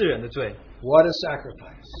个世人的罪， What a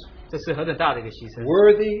sacrifice. 这是何等大的一个牺牲，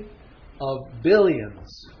 Worthy of billions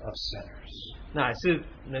of sinners. 那也是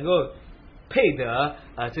能够配得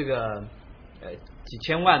这个几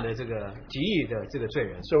千万的这个几亿的这个罪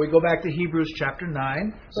人。 So we go back to Hebrews chapter 9.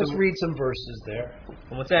 Let's read some verses there.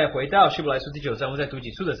 我们再回到希伯来书第9章，我们再读几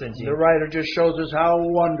处的圣经 The。writer just shows us how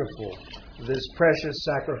wonderful this precious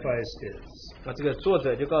sacrifice is. 那这个作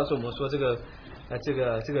者就告诉我们说，这个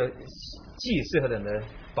祭是何等的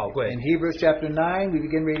宝贵 In。Hebrews chapter 9, we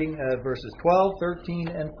begin reading verses 12, 13,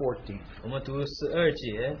 and 14. 我们读12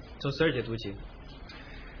节，从12节读起。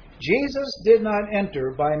 Jesus did not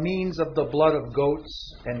enter by means of the blood of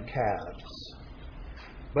goats and calves,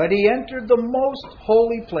 but he entered the most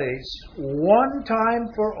holy place one time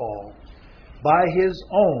for all by his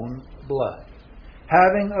own blood,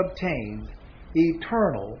 having obtained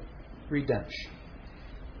eternal redemption.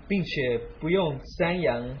 并且不用山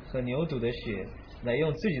羊和牛犊的血，来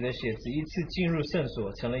用自己的血只一次进入圣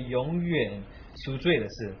所，成了永远赎罪的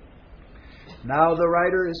事。 Now the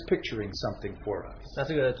writer is picturing something for us. 那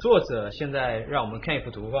这个作者现在让我们看一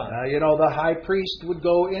幅图画。 Now, you know, the high priest would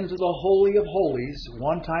go into the Holy of Holies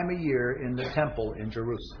one time a year in the temple in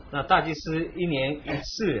Jerusalem. 那大祭司一年一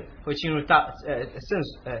次会进入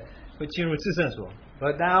会进入至圣所。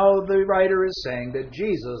 But now the writer is saying that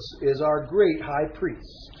Jesus is our great high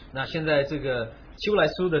priest. 那现在这个希伯来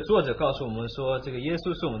书的作者告诉我们说，这个耶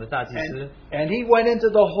稣是我们的大祭司。 And he went into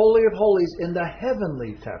the Holy of Holies in the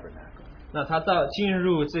heavenly tabernacle. 那他进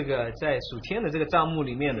入这个在属天的这个帐幕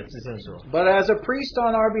里面的至圣所， But as a priest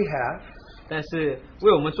on our behalf, 但是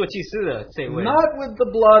为我们做祭司的这位， not with the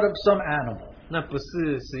blood of some animal, 那不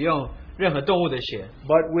是使用任何动物的血，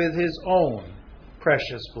 but with his own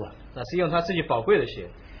precious blood. 那是用他自己宝贵的血。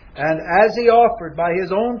 And as he offered by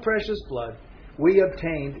his own precious blood, we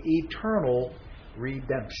obtained eternal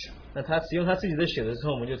redemption. 那他使用他自己的血的时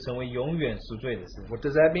候，我们就成为永远赎罪的事。 What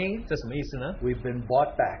does that mean? 这什么意思呢？ We've been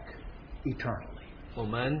bought back eternally. 我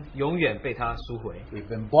们永远被他赎回， We've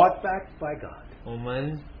been bought back by God. 我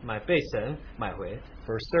们被神买回。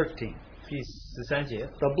 Verse 13. 第13节，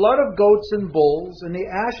 The blood of goats and bulls and the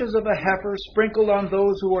ashes of a heifer sprinkled on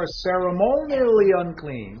those who are ceremonially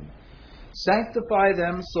unclean sanctify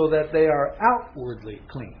them so that they are outwardly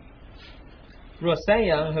clean. 若山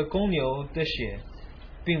羊和公牛的血，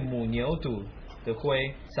并母牛犊的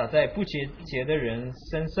灰洒在不洁的人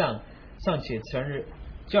身上，尚且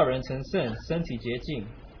叫人成圣，身体洁净。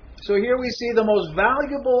 So here we see the most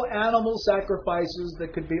valuable animal sacrifices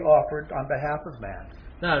that could be offered on behalf of man.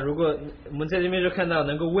 那如果我们在这边就看到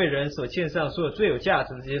能够为人所献上所有最有价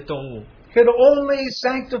值的这些动物， Could only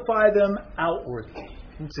sanctify them outwardly.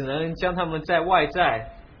 你只能将他们在外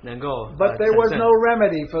在能够 But there 成 was 圣 no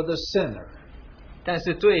remedy for the sinner 但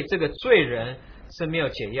是对这个罪人是没有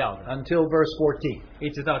解药的， until verse 14.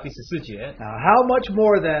 一直到第14节。 Now, how much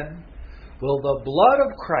more then will the blood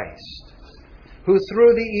of Christ, who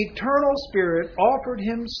through the eternal Spirit offered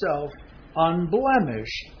himself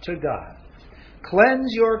unblemished to God,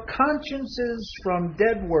 cleanse your consciences from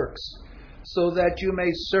dead works so that you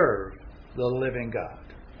may serve the living God?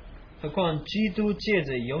 何况基督借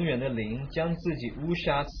着永远的灵，将自己无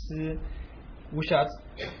瑕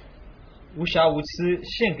无疵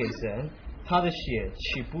献给神，他的血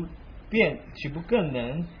岂不更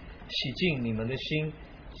能洗净你们的心，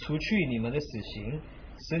除去你们的死刑，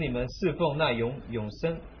使你们侍奉那永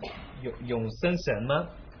生神吗？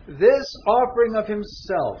 This offering of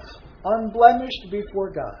himself, unblemished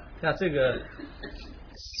before God, 那这个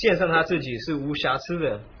献上他自己是无瑕疵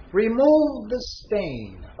的， remove the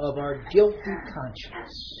stain of our guilty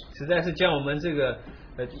conscience. 实在是将我们这个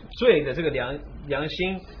罪的这个良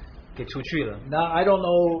心给除去了。 Now, I don't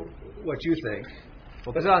know what you think,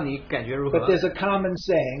 我不知道你感觉如何 but？there's a common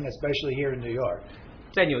saying, especially here in New York.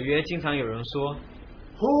 在纽约，经常有人说，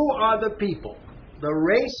 Who are the people, the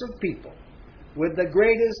race of people, with the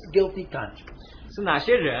greatest guilty conscience? 是哪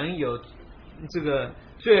些人有这个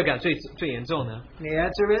罪恶感最严重呢？ The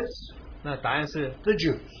answer is 那答案是 the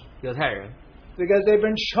Jews. 犹太人。 Because they've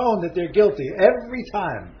been shown that they're guilty every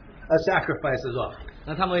time a sacrifice is offered.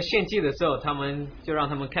 那他们献祭的时候，他们就让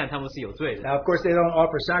他们看他们是有罪的。 Now, of course, they don't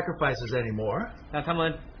offer sacrifices anymore, 那他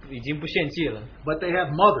们已经不献祭了， but they have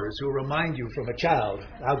mothers who remind you from a child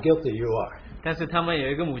how guilty you are. 但是他们有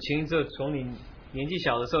一个母亲，就从你年纪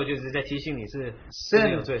小的时候就是在提醒你是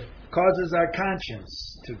Sin 有罪。 causes our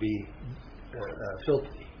conscience to be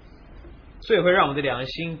filthy. 罪会让我们的良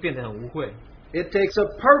心变得很污秽。 It takes a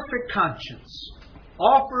perfect conscience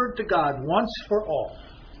offered to God once for all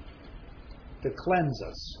to cleanse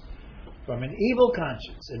us from an evil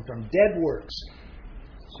conscience and from dead works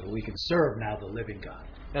so we can serve now the living God.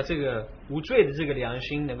 那这个无罪的这个良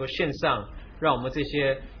心能够献上，让我们这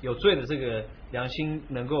些有罪的这个良心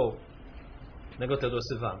能够得到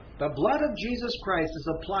释放。 The blood of Jesus Christ is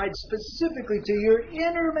applied specifically to your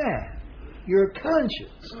inner man, your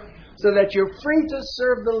conscience, so that you're free to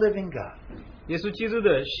serve the living God. 耶稣基督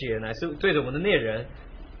的血乃是对着我们的内人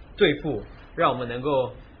对付，让我们能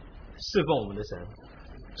够侍奉我们的神。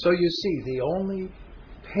 So you see, the only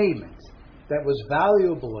payment that was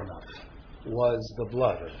valuable enough was the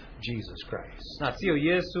blood of Jesus Christ. 那只有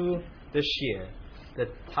耶稣的血的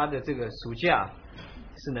他的这个赎价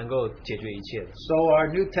是能够解决一切的。 So our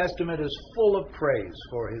New Testament is full of praise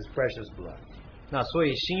for His precious blood. 那所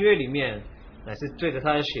以新约里面乃是对着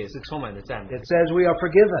他的血是充满着赞美， It says we are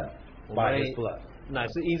forgiven 我 by 们 His blood. 乃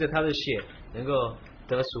是因着他的血能够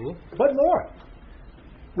得赎。 But more,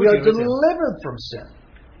 we are delivered from sin.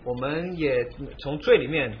 我们也从罪里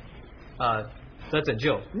面得拯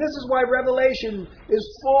救。 And this is why Revelation is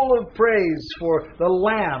full of praise for the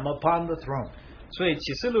Lamb upon the throne. 所以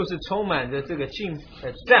启示录是充满着这个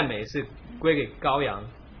赞美，是归给羔羊。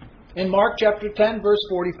 In Mark chapter 10, verse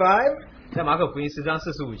 45, 在马可福音10章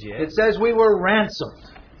45节， it says we were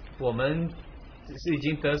ransomed. 我们是已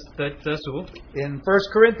经得赎。 In 1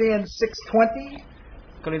 Corinthians 6:20,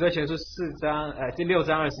 哥林多前书第6章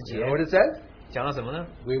20 you know what 节 it says? 讲到什么呢？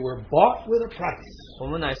 We were bought with a price. 我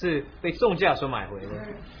们乃是被重价所买回的。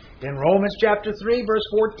 In Romans chapter 3, verse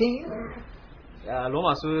 14, 罗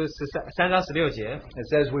马书3章16节， it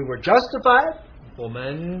says we were justified, 我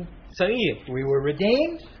们称义， we were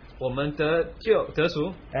redeemed, 我们得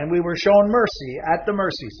赎， and we were shown mercy at the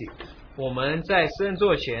mercy seat. 我们在施恩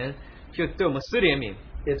座前就对我们施怜悯，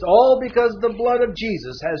 It's all because the blood of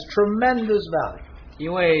Jesus has tremendous value.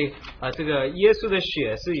 因为这个耶稣的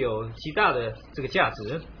血是有极大的这个价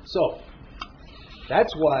值。 So, that's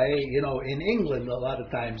why, in England, a lot of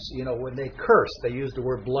times, when they curse, they use the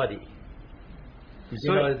word bloody.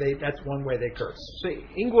 That's one way they curse. 所以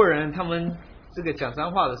英国人他们这个讲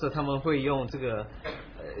脏话的时候，他们会用这个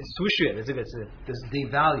属血的这个字， This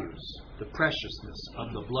devalues the preciousness of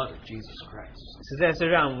the blood of Jesus Christ. 实在是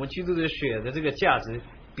让我们基督的血的这个价值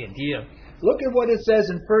贬低了。 Look at what it says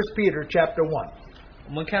in 1 Peter chapter 1.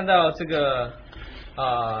 我们看到这个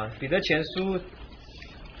彼得前书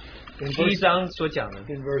第1章所讲的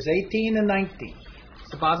In verse 18 and 19.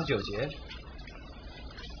 18、19节，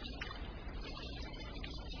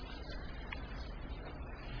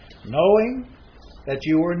 Knowing that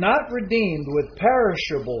you were not redeemed with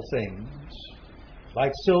perishable things,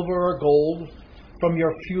 like silver or gold, from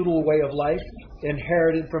your futile way of life,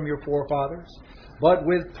 inherited from your forefathers, but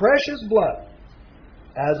with precious blood,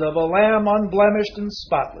 as of a lamb unblemished and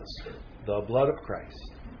spotless, the blood of Christ.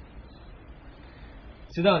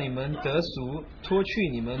 知道你们得赎，脱去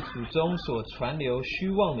你们祖宗所传流虚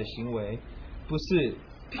妄的行为，不是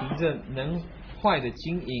凭着能坏的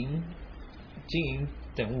金银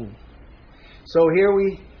等物。 So here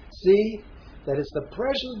we see that it's the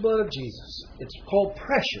precious blood of Jesus. It's called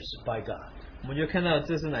precious by God. 我们就看到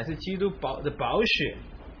这是乃是基督的宝血。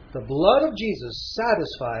 The blood of Jesus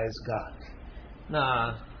satisfies God.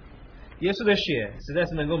 那耶稣的血实在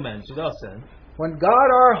是能够满足到神。 When God,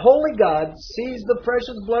 our holy God, sees the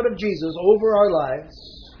precious blood of Jesus over our lives,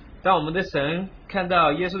 当我们的神看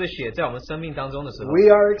到耶稣的血在我们生命当中的时候， we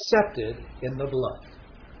are accepted in the blood.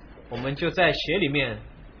 我们就在血里面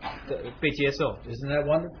被接受。 Isn't that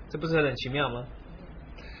wonderful? 这不是很奇妙吗？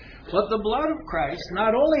 But the blood of Christ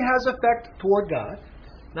not only has effect toward God,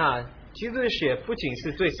 那基督的血不仅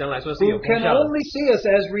是对神来说是有 who 功 can 效的， only see us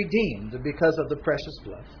as redeemed because of the precious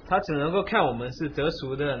blood, 他只能够看我们是得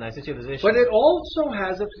赎的，乃是借着这些 but 血。 it also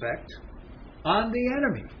has effect on the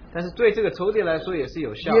enemy, 但是对这个仇敌来说也是有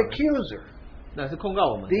the 效的， accuser, 那是控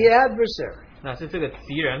告我们 the 的， adversary, 那是这个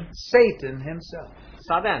敌人 Satan himself.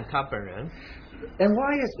 撒旦他本人。 And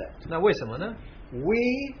why is that? 那为什么呢？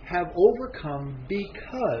 We have overcome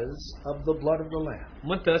because of the blood of the Lamb. 我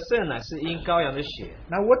们得胜乃是因羔羊的血。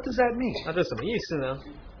 Now, what does that mean? 那这什么意思呢？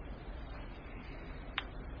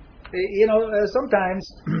 You know, sometimes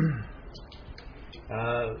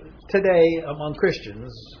today among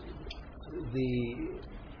Christians, the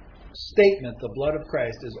statement, the blood of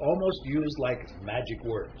Christ, is almost used like magic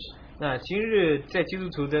words. 那今日在基督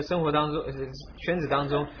徒的生活当中，圈子当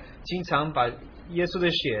中，经常把耶稣的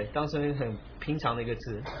血当成很平常的一个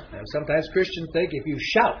字。And sometimes Christians think if you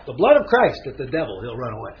shout the blood of Christ at the devil, he'll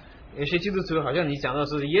run away. 有些基督徒好像你讲到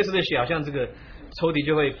是耶稣的血，好像这个仇敌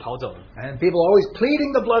就会跑走了。 And people always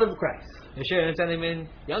pleading the blood of Christ. 有些人在那边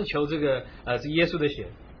央求这个这耶稣的血。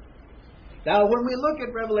 Now, when we look at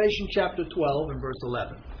Revelation chapter 12 and verse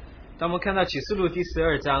 11, 当我们看到启示录第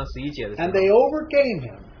12章11节的时候 and，they overcame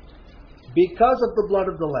him because of the blood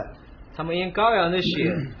of the Lamb. 他们因羔羊的血，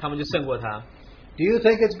他们就胜过他。 Do you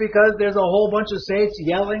think it's because there's a whole bunch of saints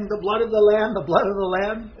yelling the blood of the Lamb, the blood of the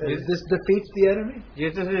Lamb? This defeats the enemy? 觉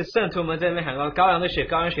得这是圣徒们在那边喊高羔羊的血，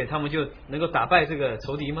羔羊血，他们就能够打败这个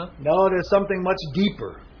仇敌吗？ No, there's something much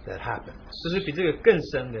deeper that happens. 这是比这个更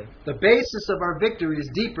深的。 The basis of our victory is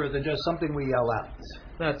deeper than just something we yell out.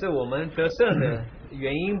 那这我们得胜的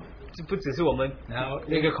原因，不只是我们 Now,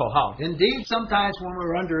 那个口号。 indeed, sometimes when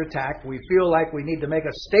we're under attack, we feel like we need to make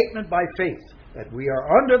a statement by faith that we are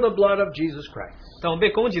under the blood of Jesus Christ. 当我们被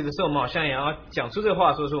攻击的时候，我们好像也要讲出这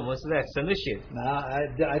话，说我们是在神的血， Now,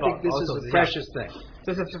 I think this is a precious thing,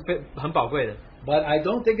 这是很宝贵的。 but I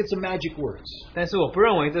don't think it's a magic words. 但是我不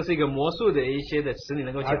认为这是一个魔术的一些的词你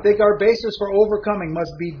能够 I 讲。 think our basis for overcoming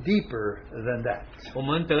must be deeper than that. 我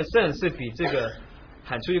们得胜是比这个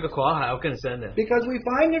喊出一个口号还要更深的， Because we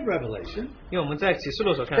find in Revelation 因为我们在启示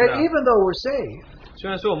录所看 that 到， even though we're saved, 虽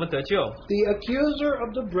然说我们得救， the accuser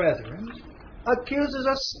of the brethren accuses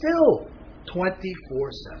us still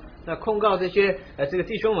 24/7. 那控告这些这个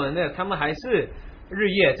弟兄们呢，他们还是日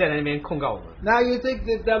夜在那边控告我们。 Now you think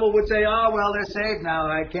the devil would say, oh, well, they're saved now,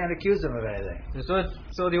 I can't accuse them of anything. 你说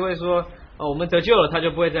仇敌会说，我们得救了，他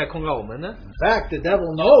就不会再控告我们呢？ In fact, the devil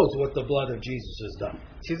knows what the blood of Jesus has done.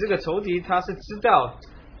 其实这个仇敌他是知道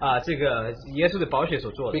这个耶稣的宝血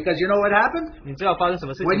所做的。 Because you know what happened? 你知道发生什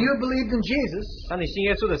么事 When 情？ you believed in Jesus, 当你信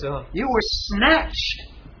耶稣的时候， you were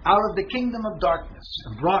snatched out of the kingdom of darkness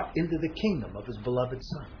and brought into the kingdom of his beloved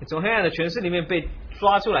Son. 你从黑暗的权势里面被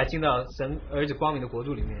抓出来，进到神儿子光明的国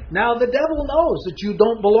度里面。 Now the devil knows that you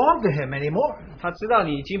don't belong to him anymore. 他知道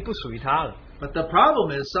你已经不属于他了， But the problem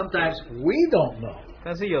is sometimes we don't know.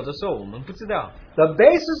 但是有的时候我们不知道。 The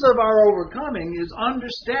basis of our overcoming is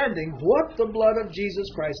understanding what the blood of Jesus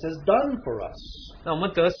Christ has done for us. 那我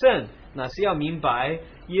们得胜，那是要明白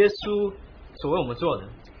耶稣所为我们做的。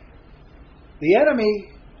 The enemy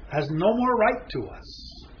has no more right to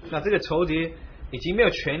us. 那这个仇敌已经没有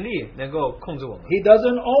权利能够控制我们， He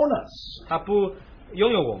doesn't own us. 他不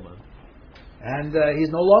拥有我们， And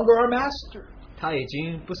he's no longer our master. 他已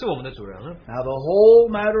经不是我们的主人了。 Now the whole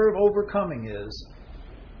matter of overcoming is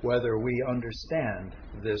whether we understand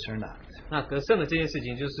this or not. 那得胜的这件事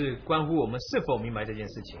情，就是关乎我们是否明白这件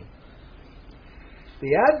事情。 The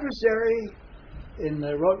adversary in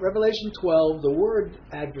the Revelation 12, the word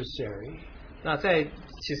adversary, 那在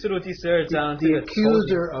启示录第12章，这 the 个仇敌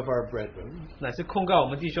accuser of our brethren, 乃是控告我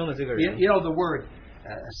们弟兄的这个 you 人。 know the word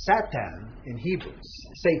Satan in Hebrew,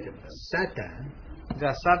 Satan, Satan, 你知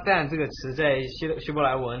道撒旦这个词在希伯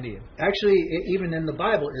来文里， actually even in the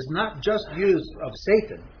Bible is not just used of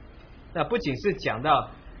Satan. 那不仅是讲到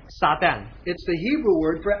撒旦， It's the Hebrew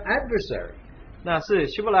word for adversary. 那是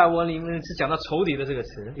希伯来文里面是讲到仇敌的这个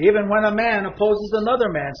词。 Even when a man opposes another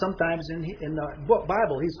man, sometimes in the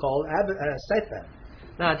Bible he's called Satan.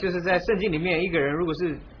 那就是在圣经里面，一个人如果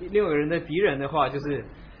是另外一个人的敌人的话，就是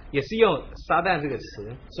也是用撒旦这个词。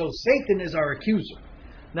 So Satan is our accuser.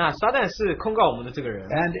 那撒旦是控告我们的这个人。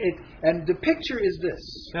 And the picture is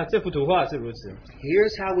this. 那这幅图画是如此。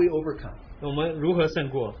 Here's how we overcome. 我们如何胜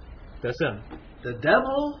过得胜？ The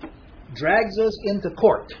devil drags us into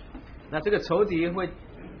court. 那这个仇敌会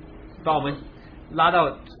把我们拉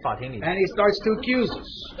到法庭里， And he starts to accuse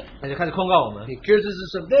us. 他就开始控告我们， He accuses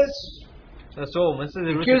us of this, 说我们是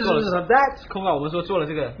如此 accuses 做 us 了， of that. 控告我们说做了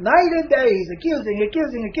这个， Night and day he's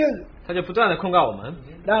accusing. 他就不断的控告我们。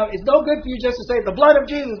 Now, it's no good for you just to say, the blood of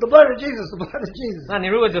Jesus, the blood of Jesus, the blood of Jesus. 那你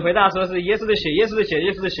如果只回答说是耶稣的血，耶稣的血，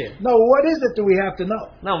耶稣的血， No, what is it that we have to know?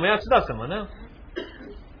 那我们要知道什么呢？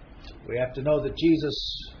 We have to know that Jesus,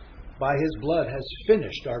 by his blood, has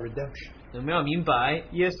finished our redemption. 我们要明白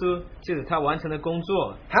耶稣就是他完成的工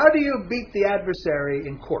作。 How do you beat the adversary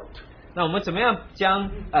in court? 那我们怎么样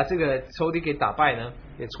将这个仇敌给打败呢？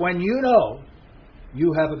 It's when you know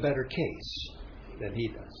you have a better case. than he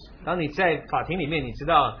does. 当你在法庭里面，你知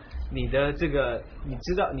道你的这个，你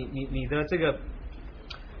知道你的这个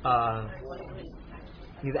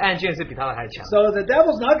你的案件是比他的还强。So the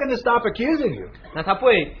devil's not going to stop accusing you. 那他不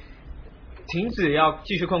会停止要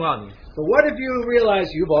继续控告你。But what if you realize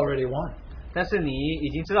you've already won? 但是你已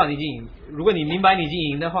经知道你已经赢，如果你明白你已经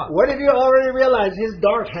赢的话， What if you already realize his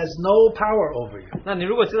dart has no power over you? 那你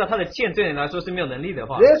如果知道他的剑对你来说是没有能力的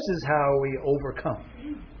话， This is how we overcome.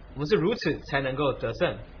 我们是如此才能够得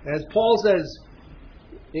胜。As Paul says,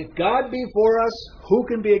 if God be for us, who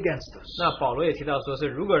can be against us? 那保罗也提到说是，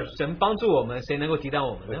如果神帮助我们，谁能够抵挡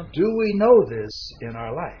我们呢？ But do we know this in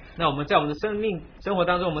our life? 那我们在我们的生活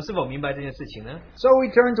当中，我们是否明白这件事情呢？ So we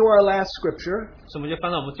turn to our last scripture 所以我们就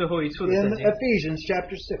翻到我们最后一处的 in 圣经， Ephesians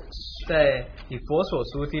chapter 6. 在以佛所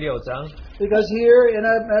书第6章。 Because here, in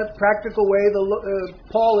a practical way,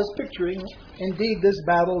 Paul is picturing indeed this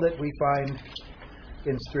battle that we find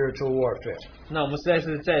in spiritual warfare. 那我们实在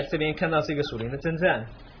是在这边看到是一个属灵的征战。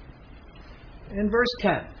 In verse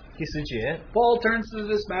 10, 第10节， Paul turns to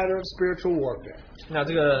this matter of spiritual warfare. 那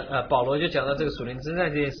这个保罗就讲到这个属灵征战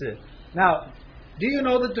这件事。 Now, do you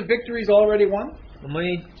know that the victory is already won? 我们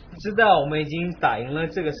知道我们已经打赢了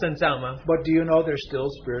这个胜仗吗？ But do you know there's still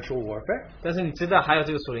spiritual warfare? 但是你知道还有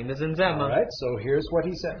这个属灵的征战 All 吗？ right, so here's what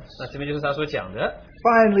he says. 那这边就是他所讲的。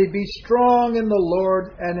 Finally, be strong in the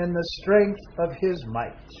Lord and in the strength of his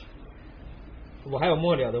might. 我还有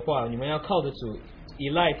末了的话，你们要靠着主，依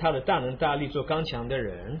赖他的大能大力，做刚强的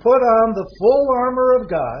人。 Put on the full armor of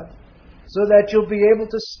God so that you'll be able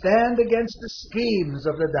to stand against the schemes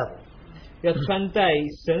of the devil. 要穿戴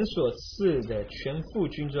神所赐的全副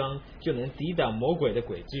军装，就能抵挡魔鬼的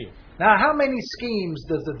诡计。 Now, how many schemes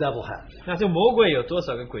does the devil have? 那这魔鬼有多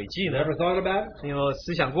少个诡计 You 呢？ ever thought about it? 你有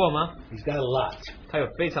思想过吗？ He's got a lot. 他有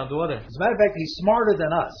非常多的， As a matter of fact, he's smarter than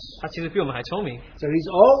us. 他其实比我们还聪明。 So he's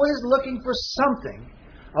always looking for something,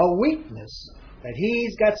 a weakness, that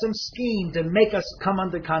he's got some scheme to make us come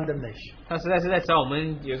under condemnation. 他实在是在找我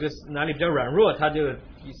们有个哪里比较软弱，他就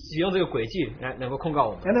使用这个诡计来能够控告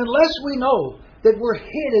我们。 And unless we know that we're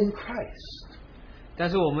hid in Christ, 但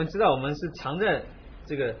是我们知道我们是藏在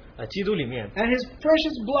这个基督里面， and his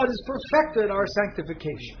precious blood has perfected our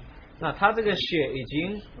sanctification, 那他这个血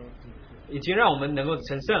已经让我们能够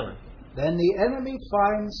成圣了。 then the enemy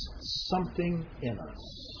finds something in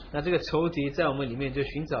us. 那这个仇敌在我们里面就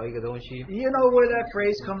寻找一个东西。 You know where that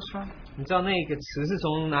phrase comes from? 你知道那个词是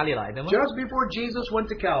从哪里来的吗？ Just before Jesus went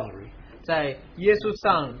to Calvary, 在耶稣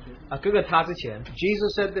上哥哥他之前，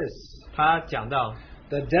 Jesus said this, 他讲到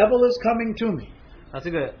the devil is coming to me,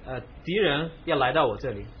 这个敌人要来到我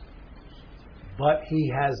这里， but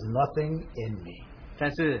he has nothing in me.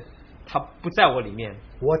 但是他不在我里面。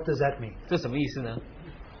 What does that mean? 这什么意思呢？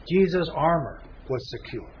 Jesus' armor was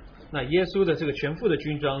secure. 那耶稣的这个全副的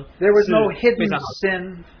军装 There was no 是非 hidden 常好，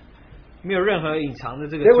 sin. 没有任何隐藏的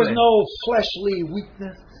这个 There was 罪， no fleshly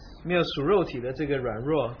weakness. 没有属肉体的这个软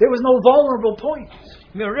弱， There was no vulnerable point.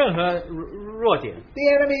 没有任何弱点。 The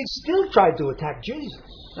enemy still tried to attack Jesus,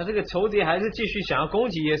 那这个仇敌还是继续想要攻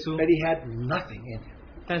击耶稣， but he had nothing in him.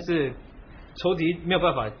 但是仇敌没有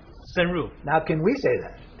办法深入。 Now, can we say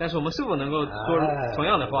that? 但是我们是否能够说同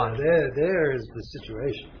样的话？ There is the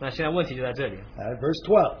situation. 那现在问题就在这里。 Verse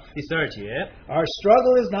 12. 第12节， Our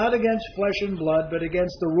struggle is not against flesh and blood, but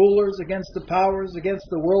against the rulers, against the powers, against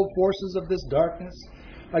the world forces of this darkness,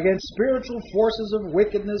 against spiritual forces of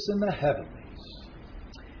wickedness in the heavenlies.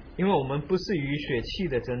 因为我们不是与血气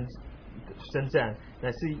的征战，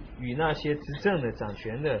乃是与那些执政的、掌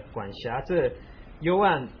权的、管辖这幽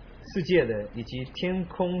暗世界的，以及天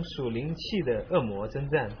空属灵气的恶魔征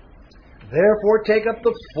战。 Therefore, take up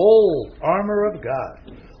the full armor of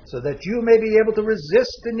God, so that you may be able to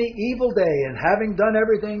resist in the evil day, and having done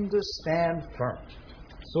everything, to stand firm.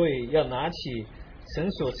 所以要拿起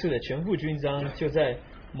神所赐的全副军装，就在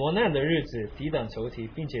磨难的日子抵挡仇敌，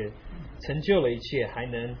并且成就了一切，还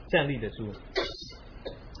能站立得住。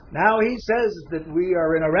 Now he says that we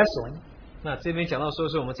are in a wrestling, 那这边讲到说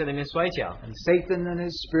是我们在那边摔跤， and Satan and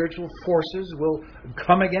his spiritual forces will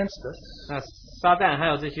come against us. 那撒旦还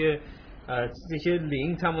有这些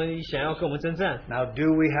灵，他们想要跟我们征战。 Now,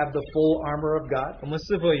 do we have the full armor of God? 我们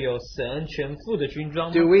是否有神全副的军装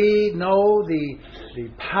吗？ Do we know the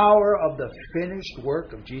power of the finished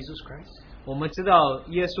work of Jesus Christ? 我们知道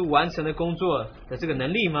耶稣完成的工作的这个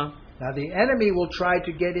能力吗？ Now, the enemy will try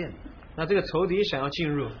to get in. 那这个仇敌想要进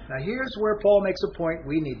入。 Now, here's where Paul makes a point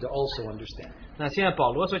we need to also understand. 那现在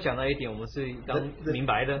保罗所讲到一点，我们是当明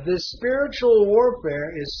白的。 The spiritual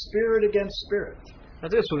warfare is spirit against spirit. 那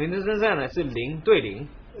这个属灵的征战呢，是灵对灵。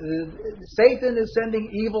 Satan is sending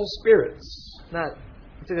evil spirits. 那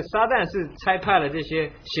这个撒旦是差派了这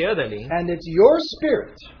些邪恶的灵， and it's your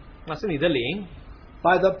spirit, 那是你的灵，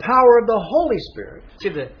 by the power of the Holy Spirit, 借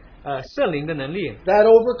着圣灵的能力， that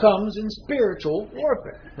overcomes in spiritual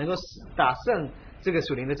warfare. 能够打胜这个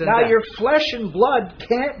属灵的征 Now 战。 your flesh and blood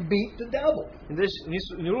can't beat the devil.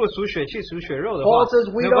 你如果属血气属血肉的话 Paul says，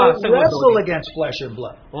 we 没有办法 don't 胜过仇 wrestle 敌。 against flesh and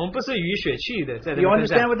blood. 我们不是与血气的在这 You 个征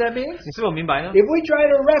understand 战， what that means? 你是否明白呢？ If we try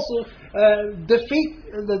to wrestle, defeat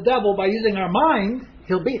the devil by using our mind,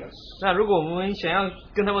 he'll beat us. 那如果我们想要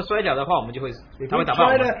跟他们摔跤的话，我们就会 If 他 we 会打败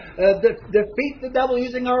我 try 们。 to defeat the devil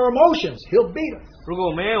using our emotions, he'll beat us. 如果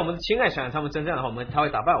我们用我们的情感想让他们征战的话，他会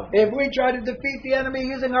打败我们。 If we try to defeat the enemy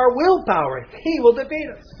using our willpower, he will defeat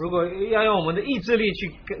us. 如果要用我们的意志力去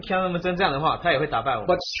向他们征战的话，他也会打败我们。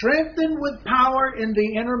 But strengthened with power in the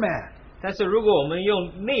inner man, 但是如果我们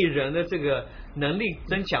用内人的这个能力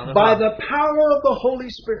增强的 by 话， the power of the Holy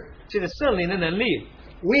Spirit, 这个圣灵的能力，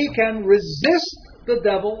 we can resist the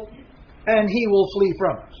devil and he will flee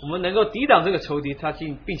from us. 我们能够抵挡这个仇敌，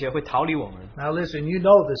并且会逃离我们。 Now listen, you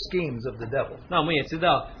know the schemes of the devil. 那我们也知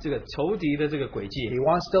道这个仇敌的这个诡计， He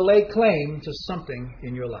wants to lay claim to something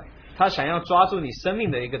in your life. 他想要抓住你生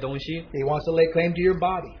命的一个东西， He wants to lay claim to your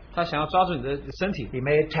body. 他想要抓住你的身体， He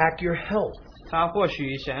may attack your health. 他或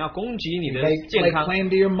许想要攻击你 He 的 may 健 lay 康， claim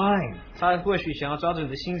to your mind, 他或许想要抓住你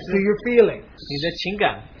的心思 to、your feelings. 你的情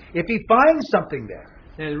感。 If he finds something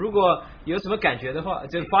there, 如果有什么感觉的话，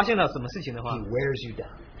就发现到什么事情的话 he，wears you down.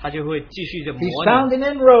 他就会继续的磨 He's found 你。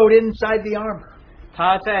 an inroad inside the armor.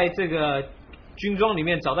 他在这个军装里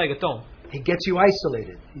面找到一个洞， He gets you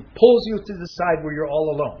isolated. He pulls you to the side where you're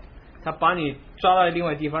all alone. 他把你抓到另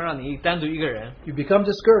外地方，让你单独一个人， You become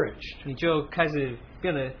discouraged. 你就开始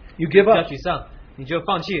变得 You 比 give 较 up. 沮丧，你就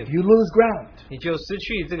放弃， You lose ground. 你就失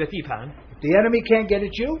去这个地盘。 If the enemy can't get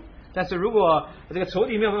at you, 但是如果这个仇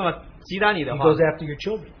敌没有办法击打你的 he 话， goes after your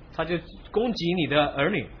children. 他就攻击你的儿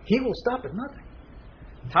女， He will stop at nothing.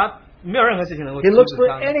 他没有任何事情能够 He 阻 looks 止 for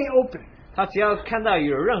他。 any opening. 他只要看到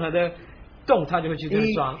有任何的洞，他就会去跟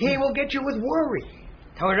He, 抓。 he will get you with worry.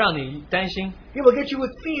 他会让你担心， He will get you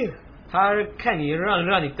with fear. 他看你让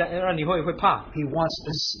你会怕， He wants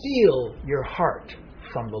to steal your heart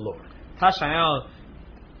from the Lord. 他想要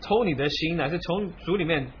偷你的心，乃是从主里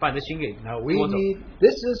面把你的心给 Now we 夺走。 need,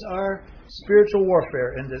 this is our spiritual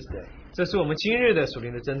warfare in this day. 这是我们今日的属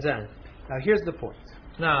灵的征战。 Now here's the point.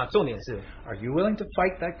 那重点是， Are you willing to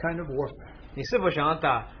fight that kind of warfare? 你是否想要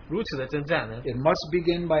打如此的征战呢？ It must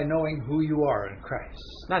begin by knowing who you are in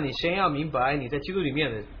Christ. 那你先要明白你在基督里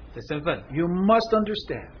面的身份， You must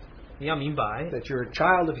understand 你要明白 that you're a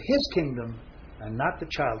child of His kingdom and not the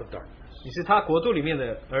child of darkness. 你是他国度里面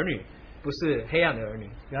的儿女，不是黑暗的儿女。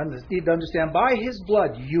 You need to understand by His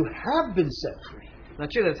blood you have been set free. 那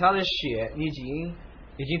借着他的血，你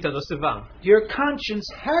已经得到释放， Your conscience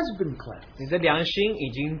has been cleansed. 你的良心已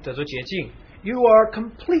经得到洁净， You are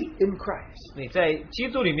complete in Christ. 你在基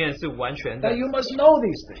督里面是完全 Now 的。 you must know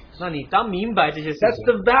these things. 那你当明白这些事 That's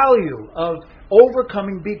情， the value of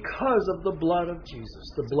overcoming because of the blood of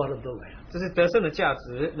Jesus, the blood of the Lamb. 这是得胜的价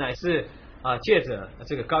值，乃是借着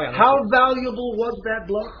这个羔羊的 How 血。 valuable was that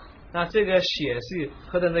blood? 那这个血是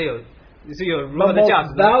何等的是有如 The 何的价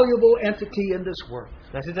most 值呢？ valuable entity in this world.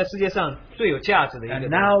 乃是在世界上最有价值的一 And 个。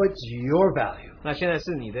 now it's your value 那现在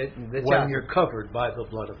是你的价 when 值。 you're covered by the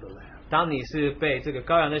blood of the Lamb. 当你是被这个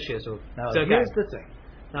羔羊的血所 Now 遮盖 here's，the thing.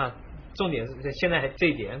 那重点是现在这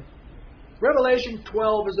一点。 Revelation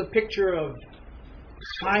 12 is a picture of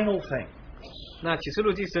final thing. 那启示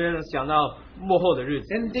录第10讲到末后的日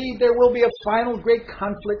子， Indeed, there will be a final great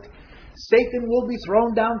conflict. Satan will be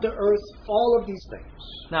thrown down to earth. All of these things.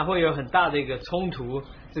 那会有很大的一个冲突，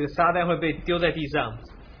这个撒旦会被丢在地上。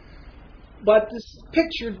 But this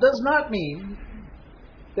picture does not mean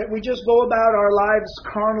that we just go about our lives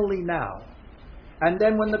carnally now, and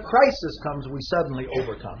then when the crisis comes, we suddenly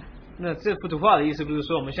overcome. 那这幅图画的意思不是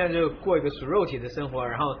说我们现在就过一个属肉体的生活，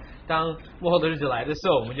然后当末后的日子来的时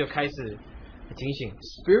候，我们就开始警醒。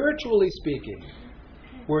 Spiritually speaking,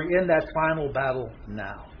 we're in that final battle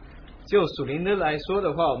now. 就属灵的来说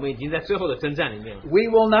的话，我们已经在最后的征战里面。 We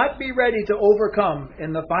will not be ready to overcome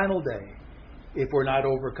in the final day if we're not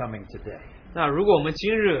overcoming today. 那如果我们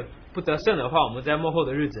今日不得胜的话，我们在末后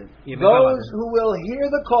的日子也没办法 Those 得胜。 who will hear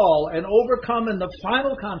the call and overcome in the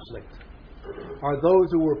final conflict are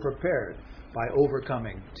those who were prepared by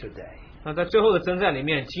overcoming today. 那在最后的征战里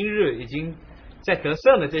面，今日已经在得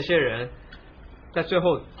胜的这些人，在最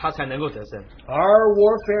后他才能够得胜。 Our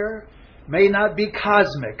warfare may not be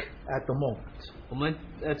cosmic at the moment. 我们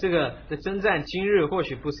这个的征战今日或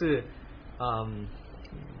许不是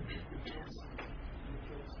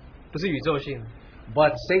不是宇宙性，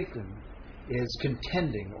 But Satan is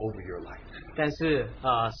contending over your life. 但是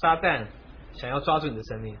撒旦想要抓住你的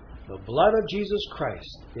生命。 The blood of Jesus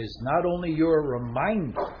Christ is not only your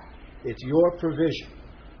reminder, it's your provision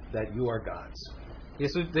that you are God's. 耶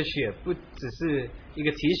稣的血不只是一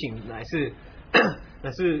个提醒，乃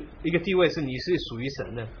是一个地位，是你是属于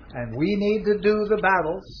神的。 And we need to do the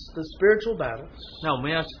battles, the spiritual battles. 那我们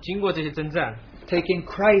要经过这些征战， Taking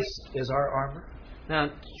Christ as our armor. 那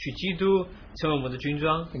取基督成为我们的军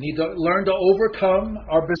装。 We need to learn to overcome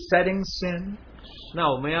our besetting sin. 那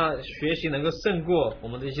我们要学习能够胜过我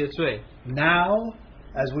们的一些罪。 Now,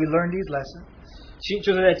 as we learn these lessons,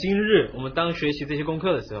 就是在今日，我们当学习这些功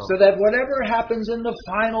课的时候， so that whatever happens in the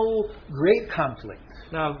final great conflict,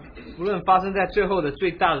 那无论发生在最后的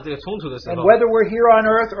最大的这个冲突的时 and 候， whether we're here on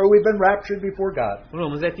earth or we've been raptured before God, 无论我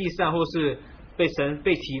们在地上或是被神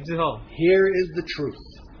被提之后， here is the truth.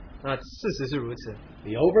 那事实是如此。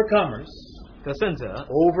 The overcomers 得胜者，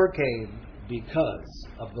 overcame because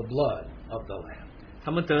of the blood of the Lamb.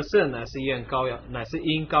 他们得胜乃是因羔羊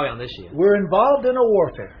的血。 We're involved in a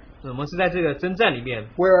warfare 我们是在这个征战里面，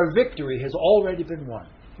 where our victory has already been won.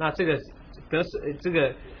 那这个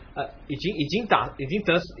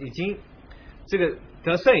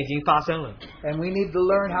得胜已经发生了。 And we need to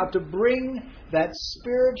learn how to bring that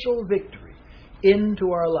spiritual victory into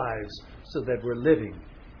our lives so that we're living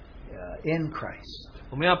in Christ.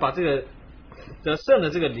 我们要把这个得胜的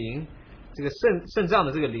这个灵，这个胜仗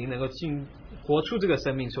的这个灵，能够活出这个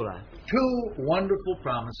生命出来。 Two wonderful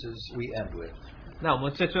promises we end with. 那我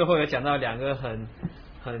们最后有讲到两个很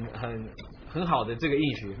好的这个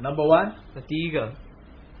应许。 Number one, 那第一个，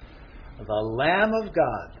 the Lamb of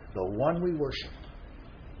God, the one we worship,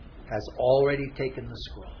 has already taken the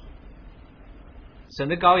scroll. 神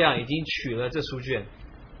的羔羊已经取了这书卷，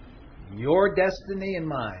 Your destiny and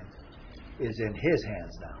mine is in His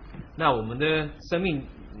hands now. 那我们的生命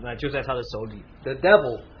那就在他的手里。 The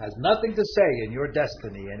devil has nothing to say in your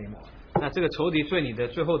destiny anymore. 那这个仇敌对你的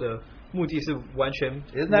最后的目的是完全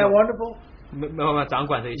Isn't that wonderful? 没有办法掌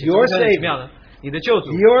管这一切。 Your 是不是很奇妙呢？你的救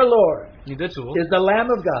主， Your Lord 你的主 is the Lamb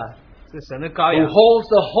of God 是神的羔 who 羊， holds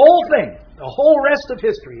the whole thing, the whole rest of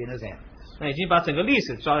history in His hands. 那已经把整个历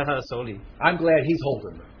史抓在他的手里。 I'm glad He's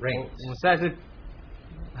holding the 我 reins. 实在是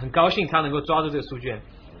很高兴他能够抓住这个书卷。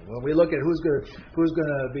 When we look at who's going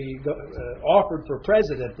to be offered for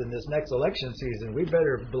president in this next election season, we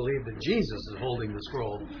better believe that Jesus is holding the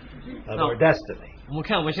scroll of our destiny. 我们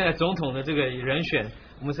看我们现在总统的这个人选，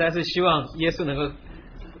我们实在是希望耶稣能够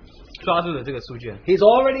抓住了这个书卷。 He's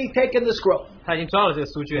already taken the scroll. 他已经抓了这个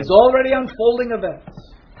书卷 He's，already unfolding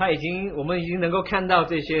events. 我们已经能够看到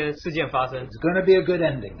这些事件发生， It's going to be a good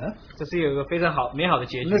ending, huh? 这是有一个非常美好的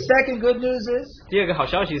结 And 局 the。second good news is 第二个好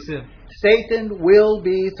消息是， Satan will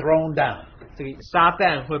be thrown down. 这个撒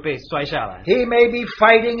旦会被摔下来。 He may be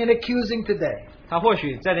fighting and accusing today. 他或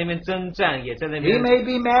许在那边征战，也在那 He 边 may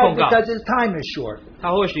be mad 控告。 because his time is short.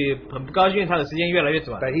 他或许很不高兴，他的时间越来越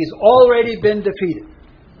短， But he's already been defeated.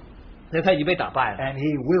 那他已经被打败了， And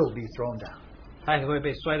he will be thrown down. 他也会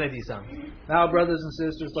被摔在地上。 Now, brothers and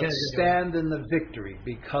sisters, let's stand in the victory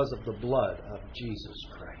because of the blood of Jesus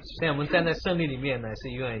Christ. 现在我们站在胜利里面，乃是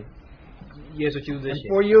因为耶稣基督的 And 血。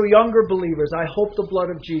 for you younger believers, I hope the blood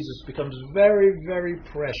of Jesus becomes very, very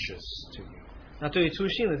precious to you. 那对于初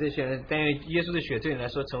信的这些人，但愿耶稣的血对你来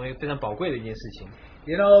说成为非常宝贵的一件事情。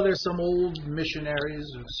 You know, there's some old missionaries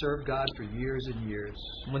who've served God for years and years.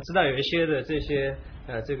 我们知道有一些的这些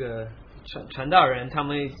这个传道人，他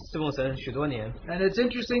们侍奉神许多年。 And it's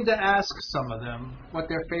interesting to ask some of them what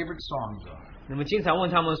their favorite songs are. 你们经常问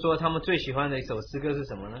他们说，他们最喜欢的一首诗歌是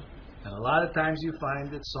什么呢？ And a lot of times you find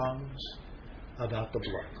that songs about the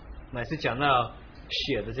blood. 乃是讲到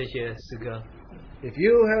血的这些诗歌。 If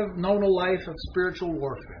you have known a life of spiritual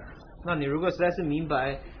warfare, 那你如果实在是明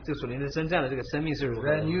白这个属灵的征战的这个生命是如何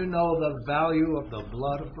的， then you know the value of the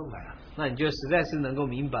blood of the Lamb. 那你就实在是能够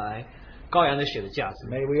明白羔羊的血的价值。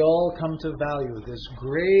 May we all come to value this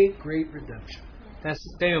great, great redemption 但是，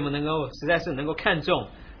但愿我们能够实在是能够看重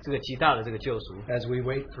这个极大的这个救赎。 as we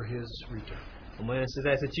wait for His return. 我们实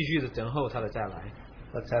在是继续的等候他的再来。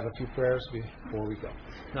 Let's have a few prayers before we go.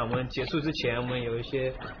 那我们结束之前，我们有一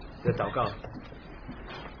些的祷告。